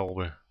Jessica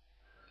Alba?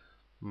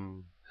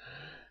 In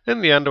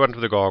the end I went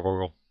with the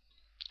gargoyle.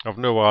 I've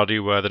no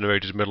idea where the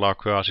narrator's midlife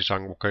crisis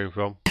angle came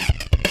from.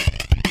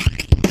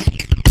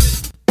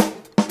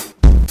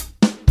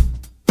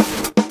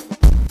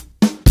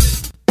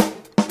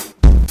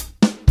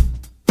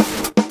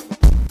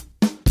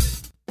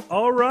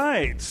 All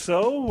right,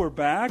 so we're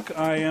back.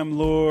 I am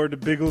Lord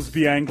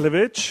Bigglesby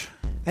Anklovich.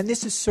 And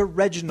this is Sir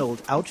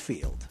Reginald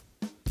Outfield.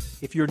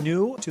 If you're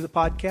new to the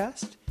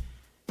podcast,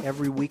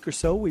 every week or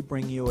so we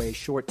bring you a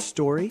short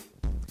story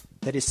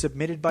that is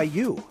submitted by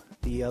you,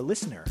 the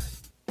listener.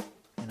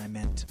 And I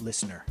meant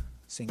listener,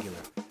 singular.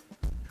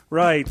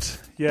 Right,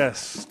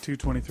 yes,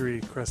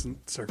 223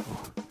 Crescent Circle.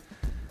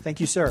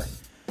 Thank you, sir.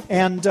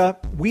 And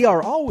we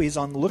are always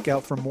on the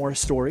lookout for more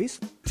stories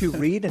to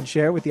read and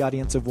share with the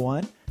audience of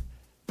one.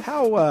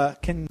 How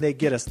can they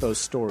get us those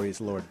stories,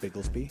 Lord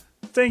Bigglesby?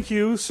 Thank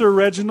you, Sir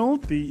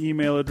Reginald. The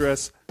email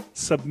address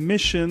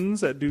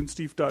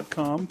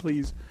submissions@dunesteef.com.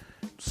 Please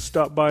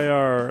stop by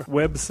our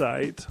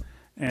website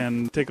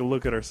and take a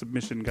look at our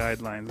submission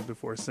guidelines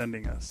before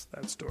sending us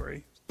that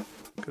story,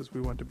 because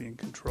we want to be in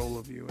control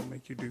of you and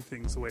make you do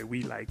things the way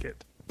we like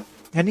it.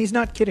 And he's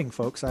not kidding,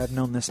 folks. I've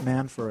known this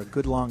man for a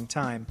good long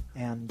time,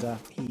 and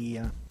he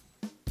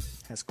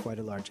has quite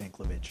a large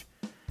anklovich.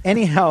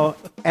 Anyhow,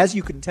 as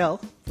you can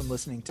tell from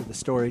listening to the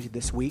story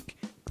this week,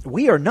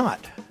 we are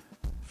not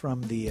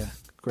from the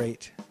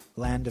great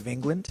land of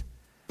England.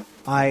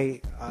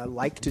 I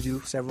like to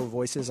do several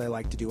voices. I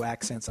like to do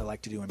accents. I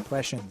like to do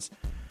impressions.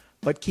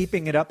 But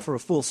keeping it up for a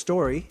full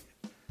story,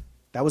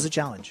 that was a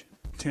challenge.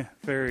 Yeah,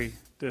 very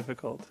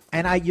difficult.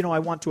 And I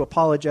want to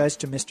apologize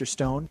to Mr.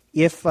 Stone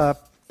if,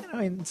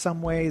 in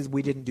some ways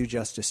we didn't do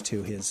justice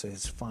to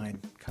his fine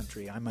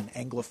country. I'm an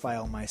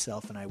Anglophile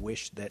myself, and I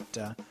wish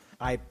that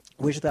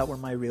were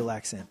my real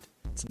accent.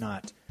 It's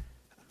not.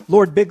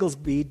 Lord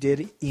Bigglesby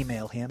did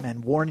email him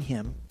and warn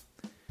him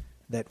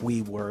that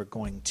we were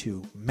going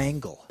to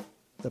mangle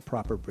the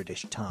proper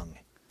British tongue.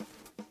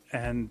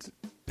 And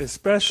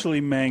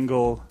especially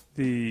mangle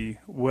the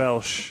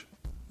Welsh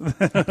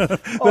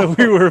that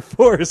we were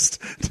forced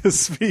to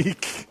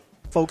speak.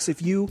 Folks,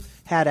 if you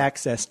had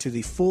access to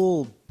the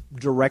full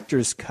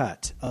director's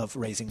cut of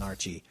Raising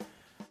Archie,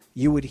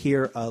 you would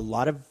hear a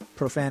lot of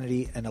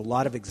profanity and a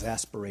lot of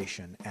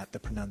exasperation at the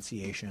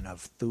pronunciation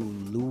of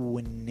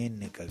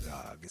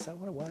Thuluinigagog. Is that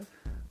what it was?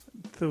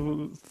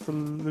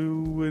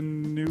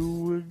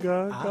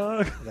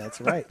 Thuluinigagog?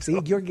 That's right. See,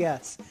 your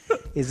guess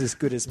is as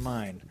good as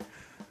mine.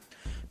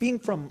 Being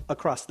from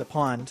across the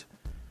pond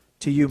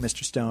to you,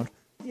 Mr. Stone,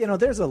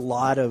 there's a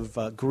lot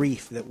of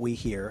grief that we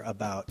hear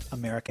about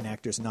American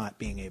actors not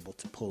being able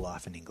to pull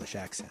off an English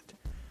accent.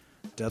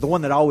 The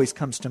one that always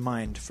comes to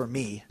mind for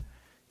me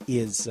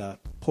is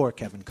poor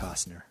Kevin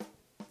Costner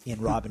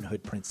in Robin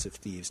Hood, Prince of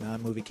Thieves. Now,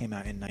 that movie came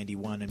out in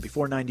 91, and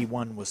before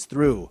 91 was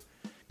through,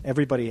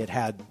 everybody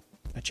had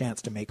a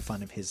chance to make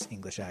fun of his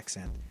English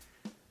accent,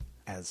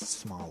 as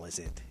small as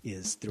it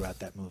is throughout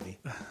that movie.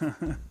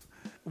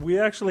 We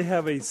actually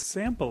have a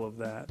sample of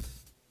that.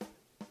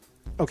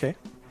 Okay.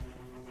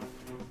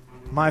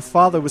 My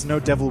father was no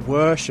devil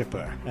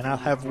worshipper, and I'll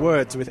have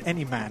words with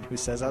any man who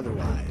says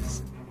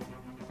otherwise.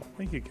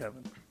 Thank you,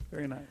 Kevin.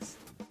 Very nice.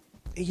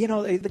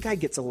 The guy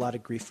gets a lot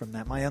of grief from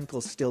that. My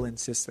uncle still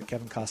insists that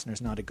Kevin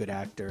Costner's not a good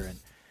actor.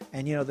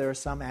 And there are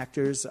some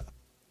actors,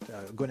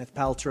 Gwyneth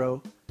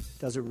Paltrow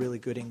does a really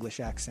good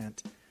English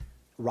accent.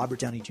 Robert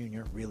Downey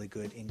Jr., really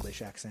good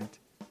English accent.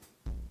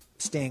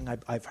 Sting,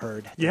 I've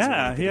heard.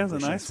 Yeah, he has a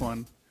nice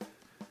one.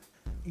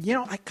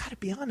 I gotta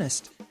be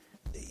honest.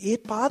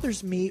 It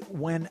bothers me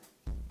when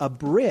a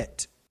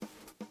Brit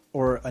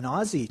or an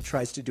Aussie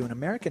tries to do an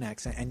American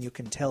accent, and you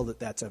can tell that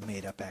that's a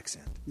made-up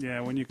accent. Yeah,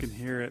 when you can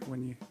hear it,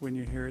 when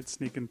you hear it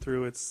sneaking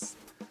through, it's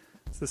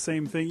the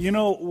same thing.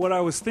 What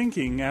I was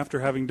thinking after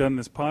having done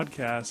this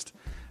podcast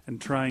and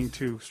trying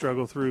to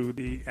struggle through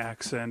the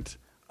accent,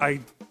 I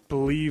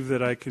believe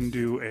that I can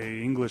do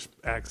a English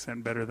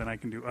accent better than I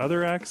can do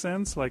other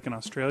accents, like an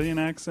Australian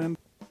accent.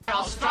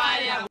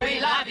 Australia,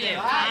 we love you.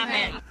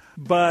 Amen.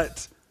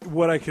 But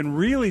what I can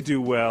really do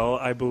well,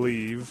 I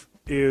believe,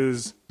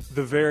 is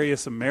the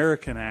various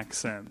American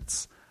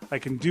accents. I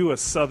can do a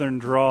southern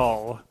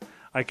drawl.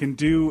 I can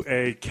do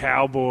a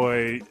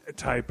cowboy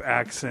type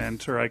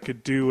accent, or I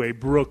could do a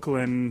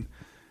Brooklyn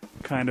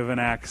kind of an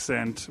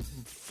accent.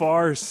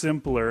 Far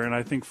simpler and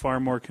I think far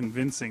more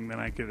convincing than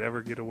I could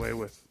ever get away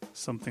with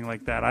something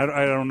like that.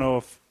 I don't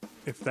know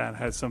if that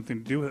has something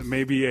to do with it.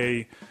 Maybe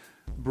a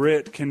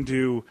Brit can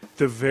do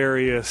the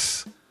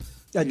various...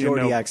 A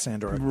Geordie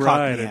accent or a Cockney accent.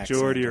 Right, a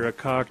Geordie or a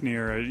Cockney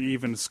or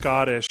even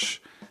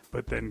Scottish,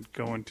 but then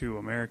going to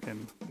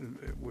American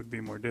it would be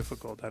more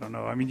difficult. I don't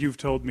know. I mean, you've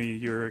told me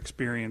your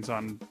experience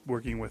on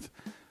working with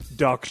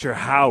Dr.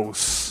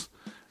 House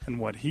and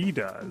what he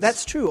does.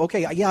 That's true.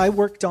 Okay, yeah, I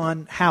worked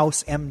on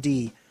House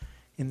MD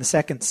in the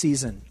second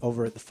season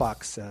over at the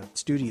Fox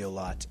studio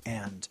lot,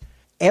 and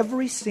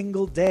every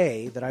single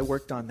day that I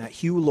worked on that,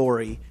 Hugh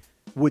Laurie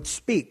would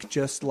speak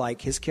just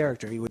like his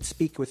character. He would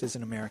speak with his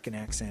American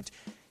accent,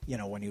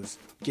 when he was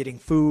getting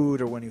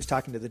food or when he was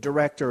talking to the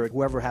director or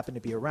whoever happened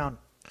to be around.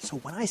 So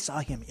when I saw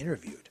him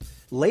interviewed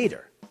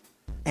later,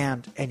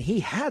 and he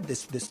had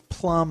this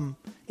plum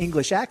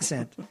English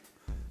accent,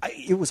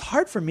 it was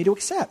hard for me to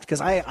accept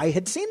because I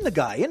had seen the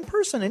guy in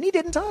person and he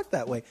didn't talk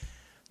that way.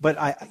 But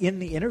in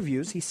the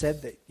interviews, he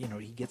said that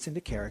he gets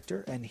into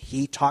character and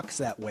he talks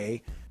that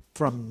way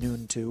from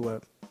noon to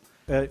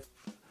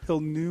till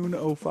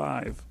noon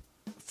 05.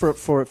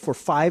 For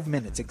 5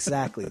 minutes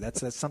exactly.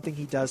 That's something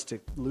he does to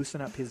loosen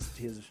up his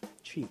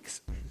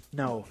cheeks.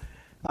 No.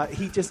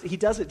 He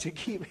does it to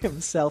keep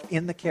himself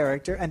in the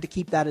character and to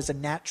keep that as a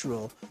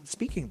natural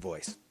speaking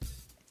voice.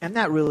 And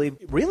that really,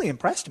 really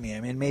impressed me.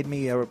 I mean, it made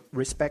me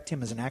respect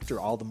him as an actor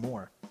all the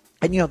more.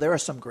 And, there are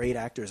some great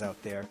actors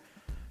out there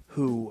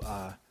who,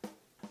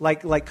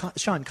 like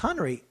Sean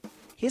Connery,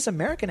 his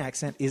American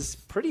accent is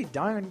pretty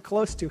darn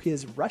close to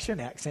his Russian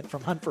accent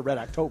from Hunt for Red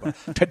October.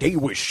 Today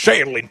we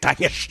sail into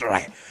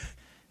history.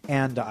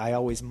 And I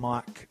always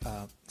mock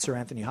Sir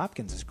Anthony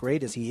Hopkins, as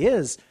great as he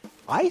is.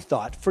 I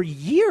thought for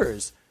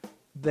years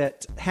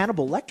that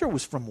Hannibal Lecter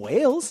was from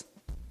Wales,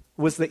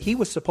 was that he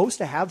was supposed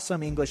to have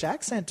some English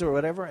accent or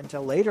whatever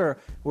until later.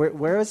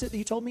 Where is it that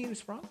you told me he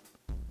was from?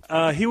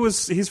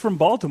 He's from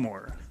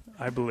Baltimore,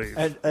 I believe.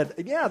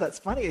 Yeah, that's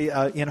funny.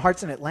 In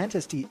Hearts in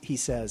Atlantis, he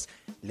says,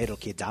 "Little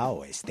kids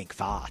always think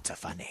farts are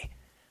funny."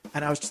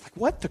 And I was just like,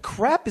 what the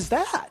crap is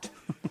that?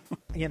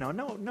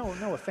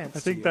 No offense. I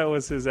think that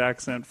was his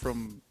accent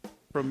from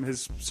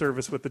his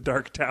service with the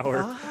Dark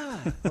Tower.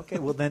 Ah, okay.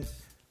 Well, then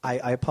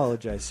I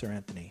apologize, Sir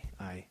Anthony.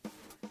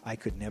 I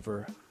could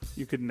never...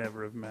 You could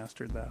never have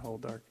mastered that whole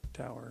Dark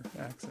Tower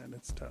accent.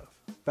 It's tough.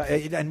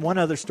 And one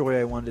other story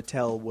I wanted to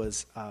tell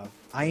was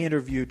I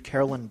interviewed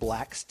Carolyn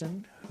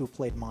Blackston, who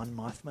played Mon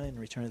Mothma in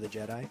Return of the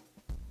Jedi.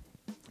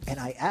 And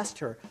I asked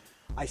her,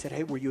 I said,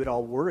 hey, were you at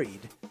all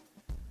worried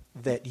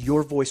that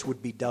your voice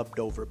would be dubbed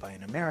over by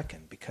an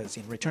American? Because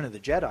in Return of the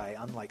Jedi,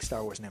 unlike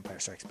Star Wars and Empire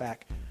Strikes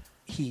Back,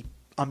 he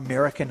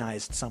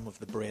Americanized some of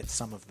the Brits,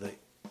 some of the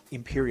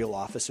Imperial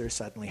officers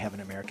suddenly have an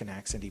American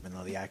accent, even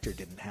though the actor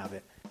didn't have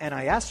it. And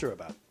I asked her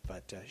about it,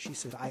 but she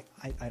said, I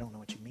don't know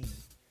what you mean.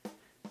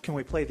 Can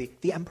we play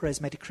the Emperor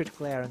has made a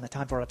critical error and the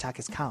time for our attack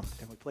has come?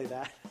 Can we play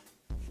that?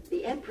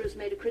 The Emperor's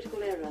made a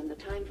critical error and the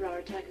time for our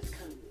attack has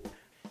come.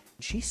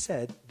 She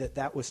said that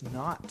that was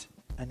not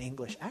an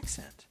English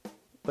accent,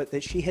 but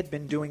that she had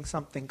been doing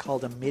something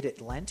called a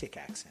mid-Atlantic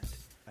accent.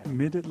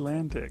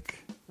 Mid-Atlantic.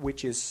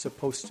 Which is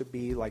supposed to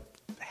be like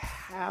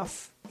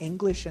half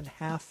English and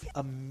half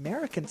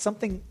American,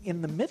 something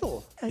in the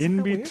middle. In Isn't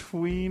that weird?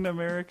 between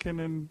American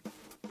and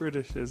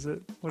British, is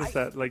it? What is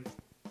that, like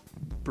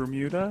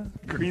Bermuda?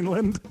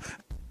 Greenland?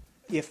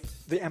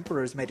 If the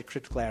Emperor has made a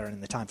critical error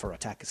and the time for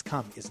attack has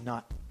come is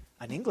not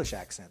an English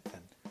accent,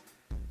 then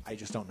I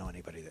just don't know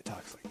anybody that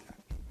talks like that.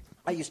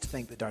 I used to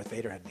think that Darth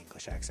Vader had an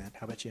English accent.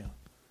 How about you?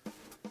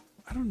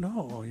 I don't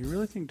know. You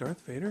really think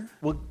Darth Vader?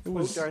 Well,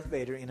 quote Darth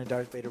Vader in a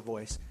Darth Vader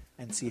voice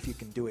and see if you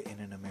can do it in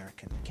an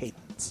American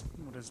cadence.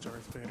 What does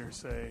Darth Vader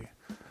say?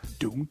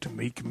 Don't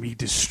make me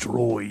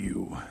destroy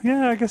you.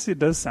 Yeah, I guess it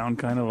does sound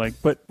kind of like,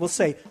 but... We'll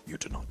say, you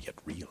do not yet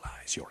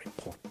realize your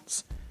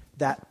importance.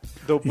 That,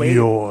 the way...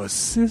 Your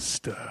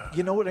sister.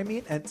 You know what I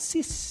mean? And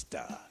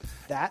sister.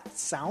 That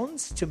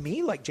sounds to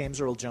me like James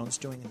Earl Jones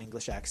doing an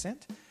English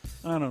accent.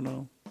 I don't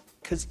know.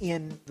 Because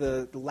in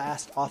the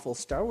last awful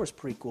Star Wars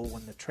prequel,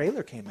 when the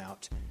trailer came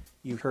out,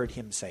 you heard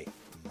him say,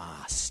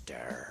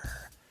 Master.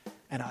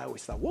 And I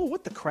always thought, whoa,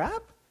 what the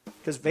crap?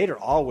 Because Vader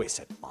always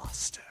said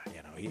Master.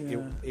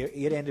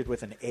 It ended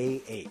with an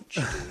A-H.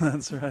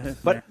 That's right.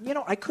 But,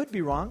 I could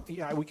be wrong.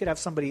 Yeah, we could have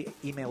somebody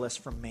email us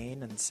from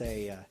Maine and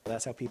say,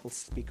 that's how people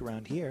speak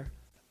around here.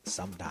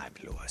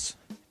 Sometimes, Louis,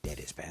 that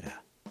is better.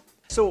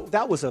 So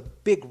that was a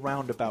big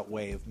roundabout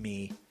way of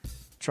me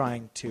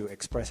trying to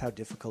express how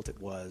difficult it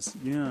was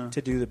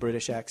to do the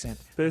British accent.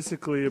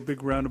 Basically, a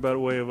big roundabout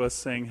way of us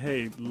saying,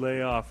 hey,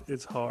 lay off,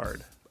 it's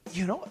hard.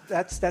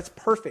 That's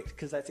perfect,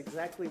 because that's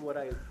exactly what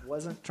I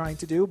wasn't trying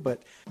to do,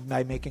 but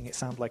by making it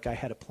sound like I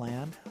had a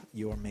plan,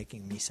 you're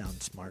making me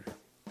sound smarter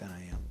than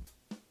I am.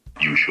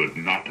 You should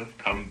not have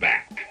come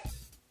back.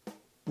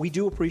 We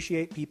do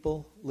appreciate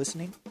people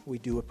listening. We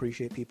do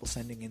appreciate people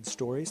sending in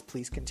stories.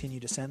 Please continue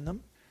to send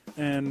them.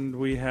 And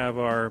we have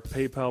our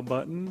PayPal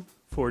button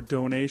for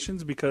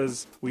donations,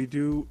 because we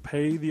do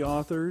pay the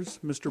authors.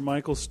 Mr.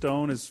 Michael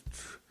Stone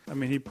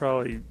he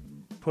probably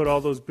put all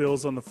those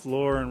bills on the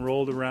floor and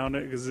rolled around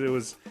it because it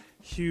was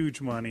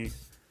huge money.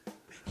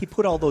 He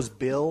put all those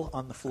bill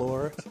on the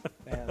floor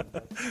and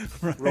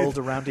rolled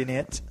around in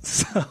it.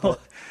 So,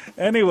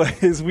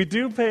 anyways, we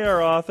do pay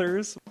our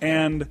authors,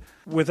 and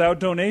without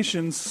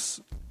donations,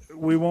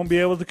 we won't be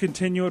able to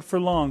continue it for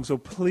long. So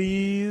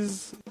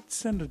please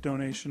send a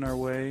donation our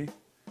way.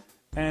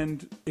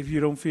 And if you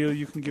don't feel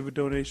you can give a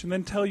donation,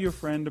 then tell your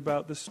friend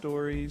about the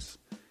stories,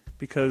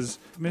 because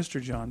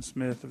Mr. John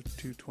Smith of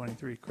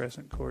 223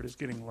 Crescent Court is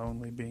getting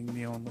lonely being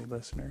the only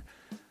listener.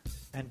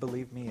 And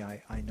believe me,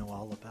 I know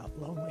all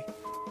about lonely.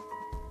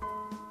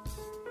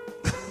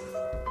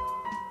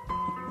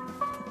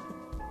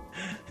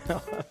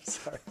 No, I'm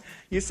sorry.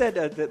 You said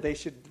that they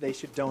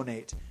should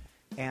donate.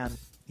 And,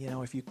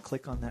 if you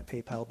click on that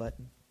PayPal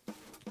button,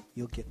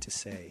 you'll get to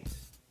say,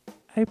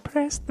 I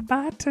pressed the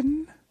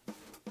button.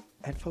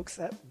 And folks,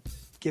 that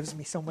gives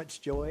me so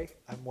much joy.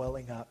 I'm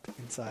welling up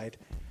inside.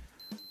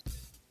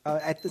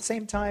 At the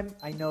same time,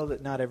 I know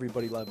that not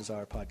everybody loves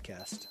our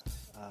podcast.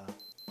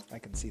 I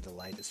can see the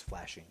light is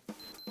flashing.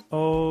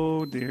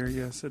 Oh dear,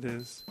 yes it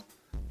is.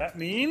 That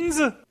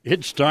means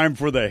it's time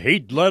for the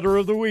hate letter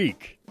of the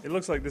week. It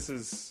looks like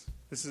it's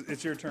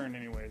your turn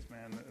anyways,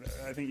 man.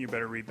 I think you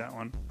better read that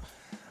one.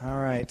 All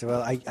right.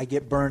 Well, I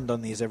get burned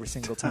on these every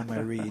single time I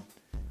read.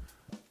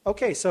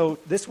 Okay, so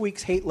this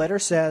week's hate letter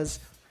says,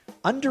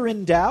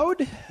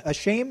 underendowed,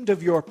 ashamed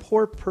of your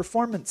poor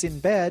performance in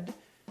bed,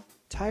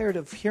 tired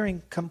of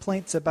hearing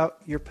complaints about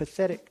your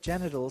pathetic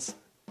genitals,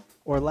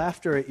 or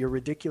laughter at your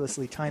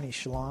ridiculously tiny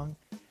schlong,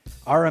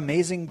 our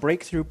amazing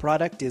breakthrough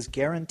product is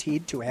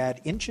guaranteed to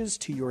add inches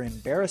to your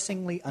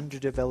embarrassingly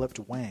underdeveloped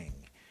wang.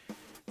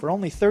 For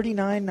only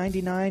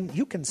 $39.99,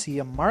 you can see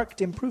a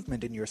marked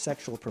improvement in your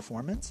sexual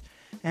performance,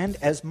 and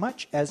as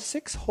much as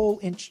 6 whole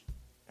inch...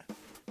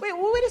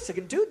 Wait a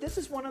second, dude. This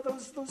is one of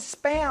those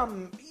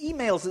spam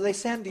emails that they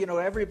send,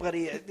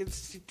 everybody.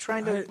 It's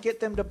trying to get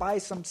them to buy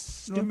some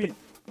stupid...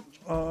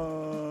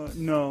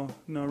 No,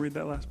 read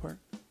that last part.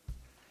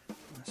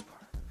 Last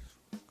part.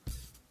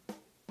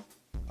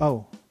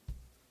 Oh,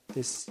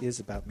 this is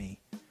about me.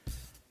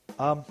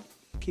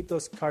 Keep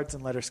those cards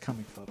and letters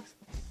coming, folks.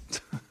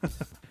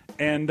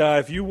 And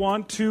if you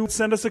want to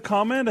send us a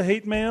comment, a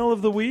hate mail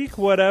of the week,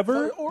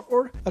 whatever.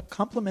 Or a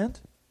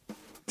compliment.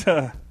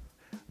 I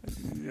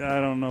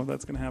don't know if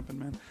that's going to happen,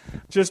 man.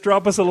 Just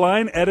drop us a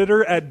line,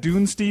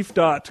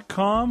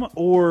 editor@dunesteef.com,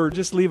 or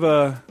just leave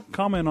a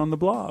comment on the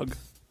blog.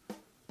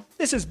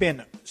 This has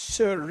been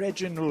Sir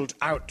Reginald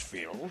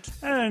Outfield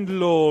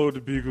and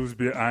Lord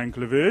Bigglesby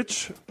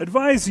Anklovich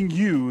advising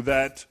you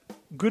that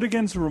good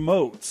against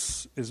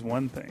remotes is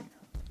one thing.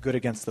 Good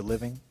against the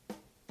living,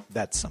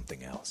 that's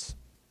something else.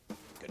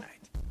 Good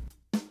night.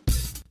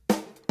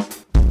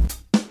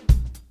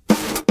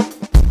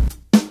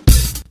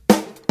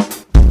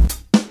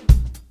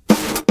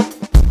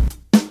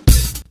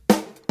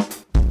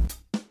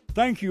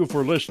 Thank you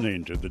for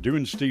listening to the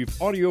Dunesteef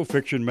Audio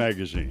Fiction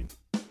Magazine.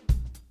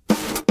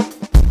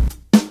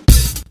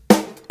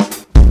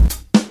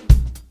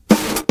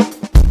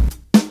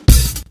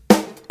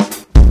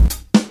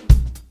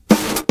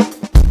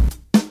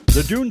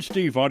 Dune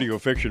Steve Audio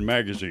Fiction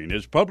Magazine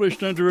is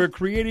published under a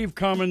Creative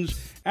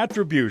Commons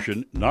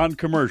Attribution,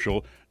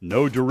 Non-Commercial,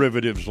 No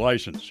Derivatives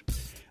license.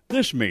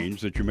 This means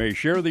that you may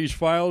share these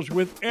files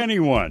with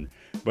anyone,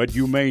 but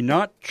you may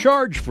not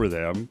charge for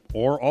them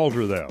or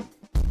alter them.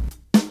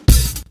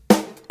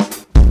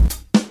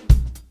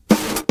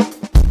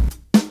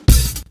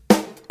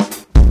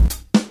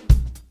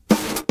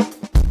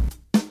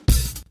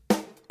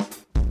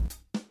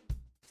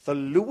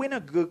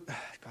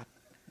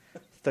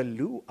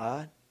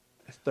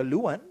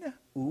 Thaluan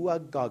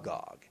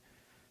uagagog.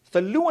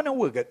 Thaluan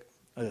uagag.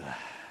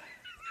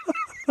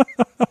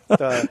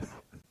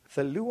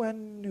 Thaluan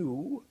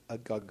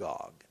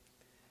uagagog.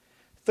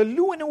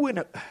 Thaluan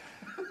uagag.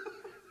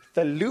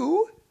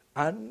 Thaluan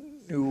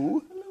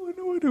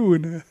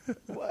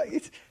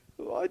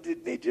why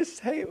didn't he just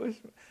say it was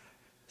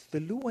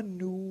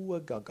Thaluan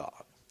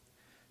uagagog?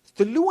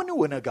 Thaluan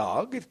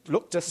uagagog. It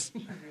looked us.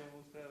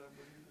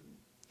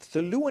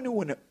 Thaluan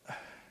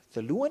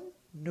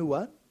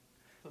Nuan.